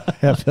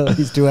 I feel like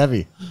he's too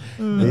heavy.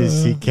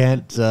 He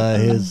can't.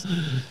 His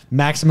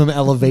maximum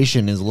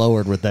elevation is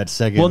lowered with that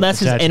second. Well,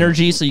 that's attachment. his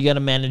energy. So you got to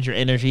manage your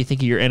energy.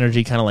 Think of your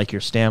energy kind of like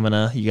your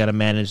stamina. You got to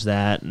manage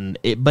that,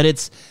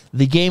 but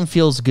the game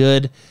feels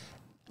good.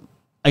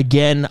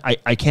 Again,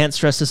 I can't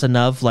stress this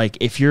enough. Like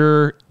if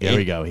you're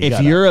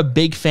you're a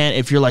big fan,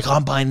 if you're like, oh,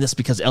 I'm buying this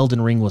because Elden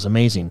Ring was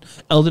amazing.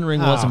 Elden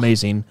Ring was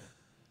amazing.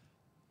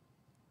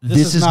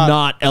 This is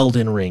not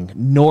Elden Ring,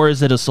 nor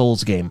is it a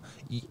Souls game.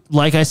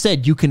 Like I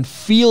said, you can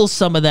feel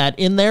some of that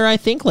in there, I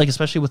think, like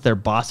especially with their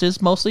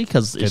bosses mostly,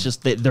 because it's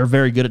just they're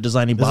very good at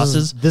designing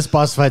bosses. This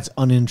boss fight's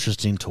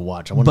uninteresting to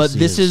watch. But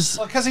this is...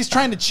 because he's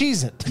trying to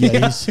cheese it.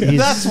 Yeah, he's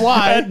That's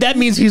why. That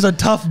means he's a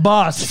tough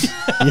boss. He's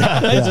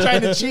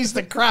trying to cheese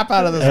the crap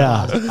out of this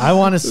boss. I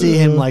want to see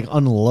him like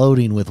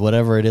unloading with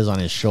whatever it is on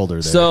his shoulder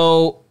there.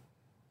 So...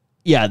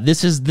 yeah,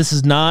 this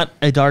is not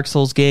a Dark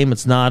Souls game.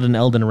 It's not an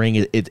Elden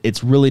Ring.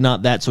 It's really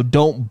not that. So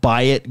don't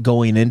buy it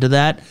going into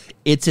that.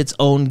 It's its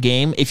own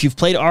game. If you've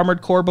played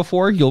Armored Core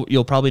before,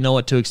 you'll probably know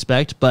what to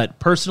expect. But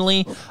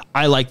personally,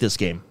 I like this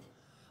game.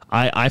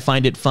 I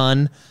find it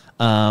fun.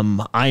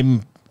 I'm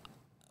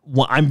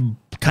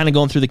kind of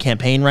going through the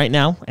campaign right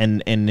now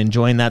and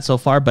enjoying that so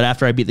far. But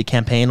after I beat the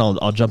campaign,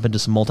 I'll jump into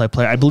some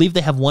multiplayer. I believe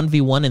they have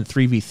 1v1 and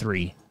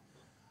 3v3.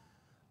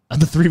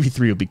 The 3v3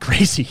 will be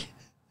crazy.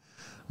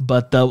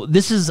 But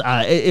this is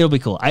it'll be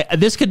cool.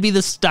 This could be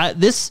the style.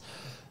 This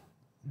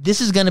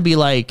is going to be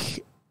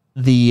like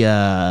the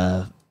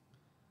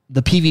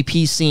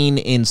PvP scene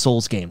in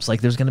Souls games. Like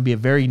there's going to be a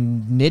very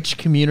niche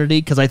community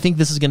because I think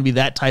this is going to be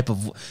that type of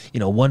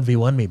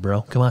 1v1 me,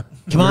 bro. Come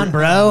on,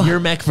 bro.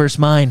 Your mech versus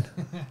mine.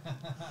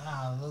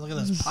 Look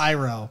at this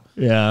pyro.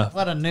 Yeah.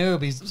 What a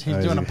noob. He's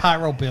doing a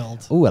pyro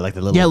build. Ooh, I like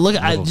the little. Yeah, look,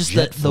 little just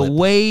jet the flip.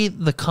 way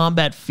the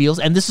combat feels,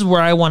 and this is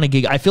where I want to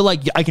get. I feel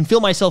like I can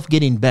feel myself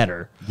getting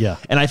better. Yeah.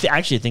 And I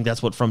actually think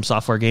that's what From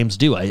Software games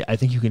do. I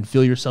think you can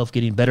feel yourself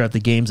getting better at the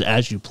games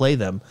as you play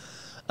them.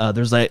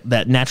 There's that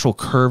natural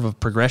curve of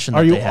progression.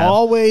 Are that you they have.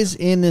 always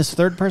in this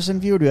third-person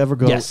view, or do you ever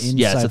go Yes, inside?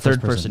 yeah, it's a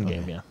first-person?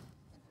 third-person game. Yeah.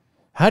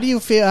 How do you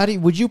feel?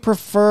 Would you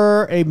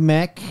prefer a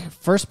mech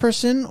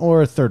first-person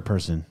or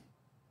third-person?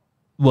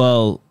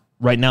 Well,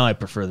 right now I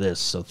prefer this,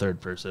 so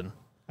third person.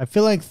 I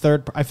feel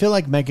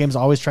like mech games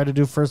always try to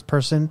do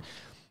first-person,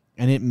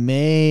 and it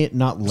may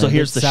not. Lend So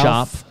here's the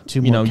shop. itself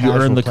to You more you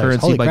earn the casual players.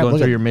 currency Holy by crap, going look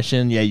through at- your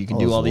mission. Yeah, you can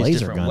do those all these laser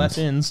different guns.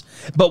 weapons.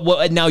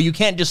 But now you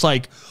can't just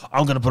like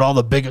I'm going to put all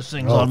the biggest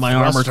things on my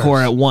armor thrusters.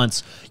 core at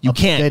once. You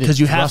can't Updated because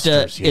you have to.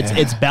 thrusters, yeah.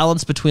 It's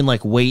balanced between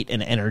like weight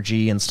and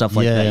energy and stuff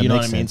like Yeah, that. You know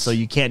what I makes mean? sense. So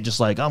you can't just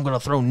like I'm going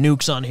to throw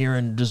nukes on here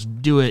and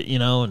just do it.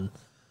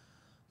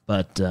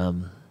 But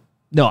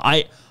no,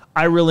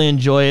 I really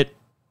enjoy it.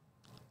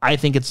 I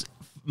think it's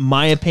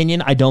my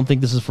opinion. I don't think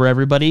this is for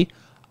everybody.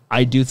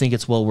 I do think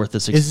it's well worth the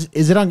 $60.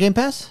 Is it on Game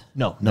Pass?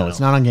 No, It's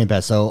not on Game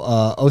Pass. So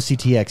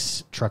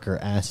OCTX Trucker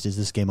asked, "Is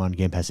this game on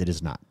Game Pass?" It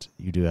is not.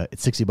 You do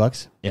it's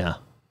 $60. Yeah,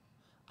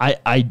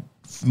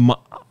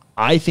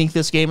 I think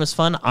this game is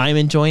fun. I'm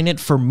enjoying it.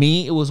 For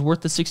me, it was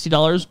worth the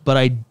 $60, but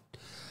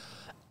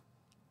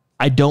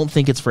I don't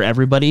think it's for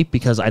everybody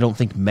because I don't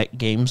think mech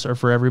games are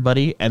for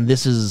everybody. And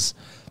this is,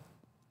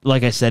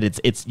 like I said,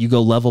 it's you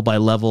go level by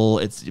level.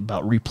 It's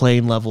about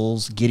replaying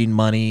levels, getting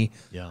money,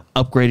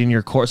 upgrading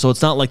your core. So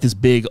it's not like this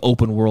big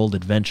open world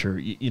adventure.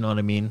 You know what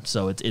I mean?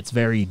 So it's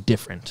very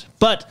different.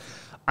 But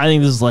I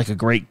think this is like a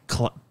great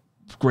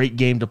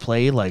game to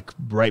play like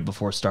right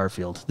before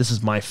Starfield. This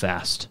is my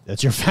fast.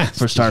 That's your fast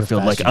For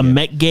Starfield, like a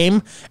mech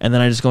game, and then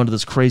I just go into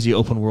this crazy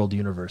open world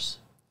universe.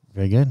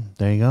 Very good.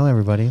 There you go,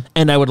 everybody.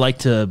 And I would like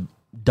to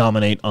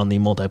dominate on the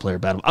multiplayer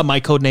battle. My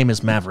code name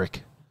is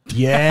Maverick.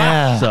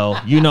 Yeah. So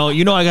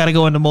I got to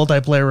go into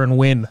multiplayer and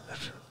win.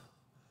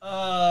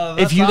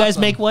 If you guys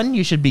make one,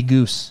 you should be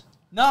Goose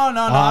No, I'm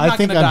not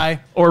going to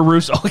die. or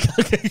Rooster.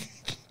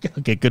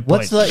 Okay, good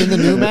point. What's in the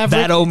new Maverick?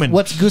 Bad Omen.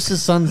 What's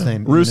Goose's son's name?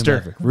 in the new Rooster.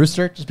 Maverick?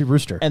 Rooster? Just be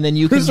Rooster. And then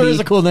you Rooster can be, is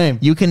a cool name.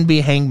 You can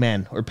be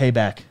Hangman or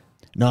Payback.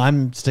 No,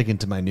 I'm sticking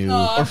to my new.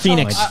 Or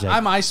Phoenix.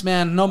 I'm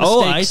Iceman. No mistakes.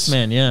 Oh,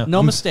 Iceman, yeah.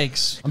 No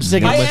mistakes. I'm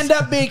sticking I with- end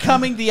up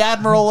becoming the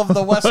admiral of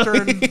the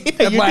Western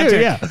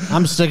Atlantic.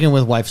 I'm sticking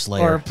with Wife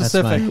Slayer. Or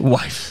Pacific.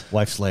 Wife.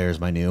 Slayer is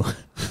my new.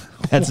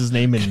 That's his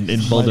name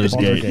in Baldur's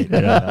Gate.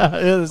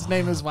 His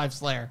name is Wife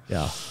Slayer.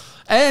 Yeah.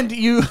 And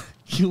you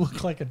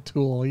look like a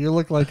tool. You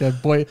look like a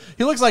boy.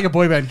 He looks like a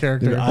boy band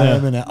character. Dude,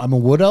 I'm a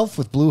wood elf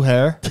with blue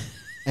hair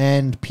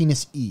and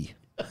penis E.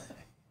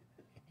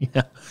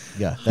 Yeah.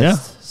 Yeah. Yeah.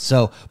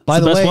 So, by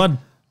It's the the best way, one.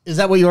 is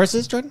that what yours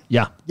is, Jordan?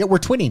 Yeah. Yeah, we're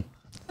twinning.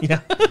 Yeah.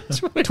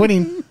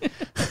 Twinning.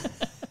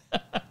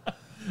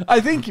 I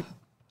think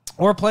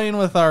we're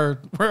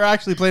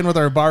actually playing with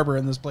our barber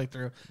in this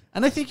playthrough,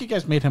 and I think you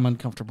guys made him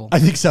uncomfortable. I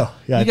think so.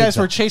 Yeah. You guys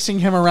were chasing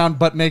him around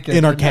butt naked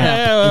in our camp.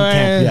 In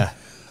camp. Yeah.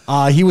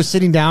 He was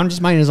sitting down,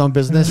 just minding his own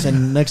business,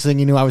 and next thing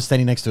you knew, I was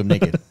standing next to him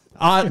naked.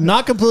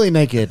 Not completely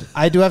naked.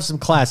 I do have some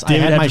class. I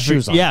had my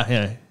shoes on. Yeah.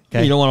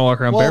 Okay. You don't want to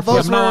walk around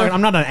barefoot.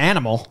 I'm not an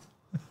animal.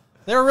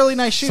 They're really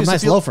nice shoes. Some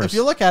nice loafers. If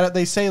you look at it,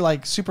 they say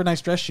like super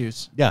nice dress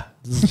shoes. Yeah,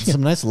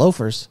 some nice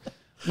loafers.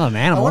 I'm not an I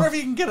animal. wonder if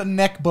you can get a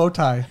neck bow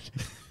tie.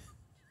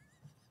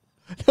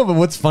 No, but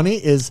what's funny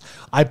is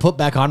I put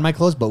back on my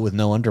clothes, but with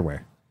no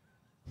underwear.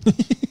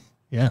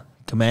 Yeah,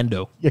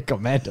 commando. Yeah,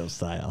 commando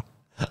style.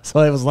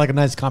 So it was like a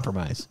nice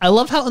compromise. I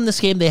love how in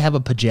this game they have a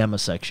pajama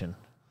section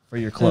for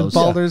your clothes.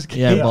 Baldur's Gate.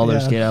 Yeah,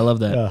 Baldur's Gate. I love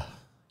that. Yeah.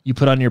 You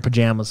put on your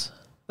pajamas.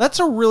 That's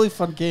a really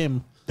fun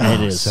game.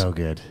 It is. So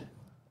good.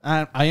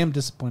 I am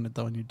disappointed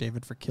though in you,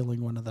 David, for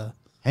killing one of the.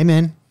 Hey,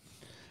 man.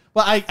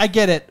 Well, I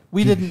get it.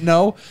 We didn't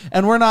know,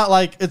 and we're not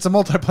like it's a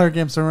multiplayer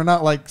game, so we're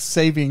not like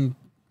save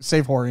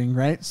whoring,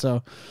 right?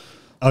 So.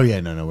 Oh,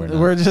 yeah, no, we're not.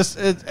 We're just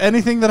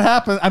anything that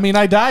happens. I mean,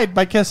 I died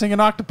by kissing an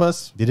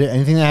octopus. Did it?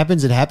 Anything that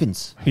happens, it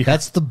happens. Yeah.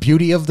 That's the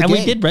beauty of the game.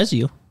 And we did res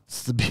you.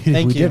 It's the beauty.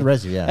 Thank we you. did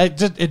res you, yeah.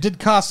 It did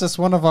cost us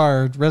one of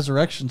our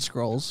resurrection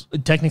scrolls.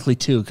 Technically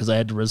two, because I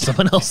had to res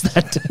someone else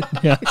that day.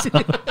 Yeah.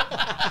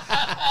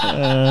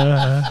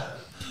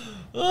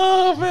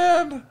 Oh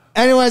man.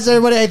 Anyways,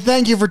 everybody, hey,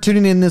 thank you for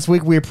tuning in this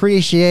week. We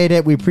appreciate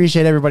it. We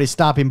appreciate everybody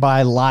stopping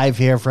by live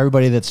here. For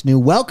everybody that's new,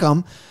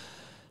 welcome.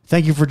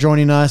 Thank you for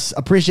joining us.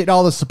 Appreciate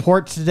all the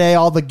support today,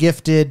 all the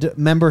gifted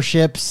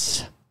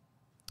memberships.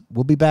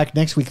 We'll be back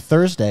next week,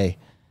 Thursday,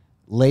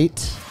 late.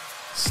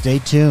 Stay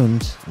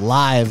tuned.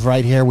 Live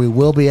right here. We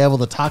will be able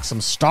to talk some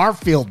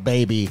Starfield,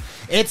 baby.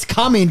 It's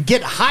coming.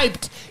 Get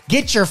hyped.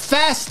 Get your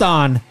fast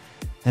on.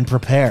 And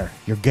prepare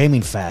your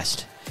gaming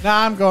fast.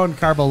 Nah, I'm going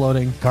carbo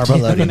loading. Carbo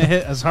I'm loading. gonna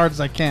hit as hard as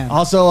I can.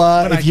 Also,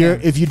 When I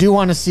can. if you do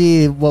want to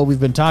see what we've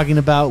been talking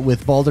about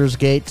with Baldur's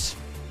Gate,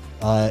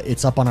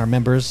 it's up on our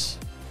members.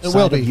 It side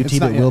will of be. It's YouTube.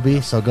 not It will yet.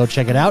 be. So go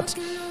check it out.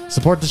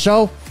 Support the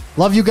show.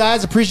 Love you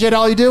guys. Appreciate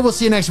all you do. We'll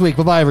see you next week.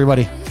 Bye bye,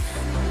 everybody.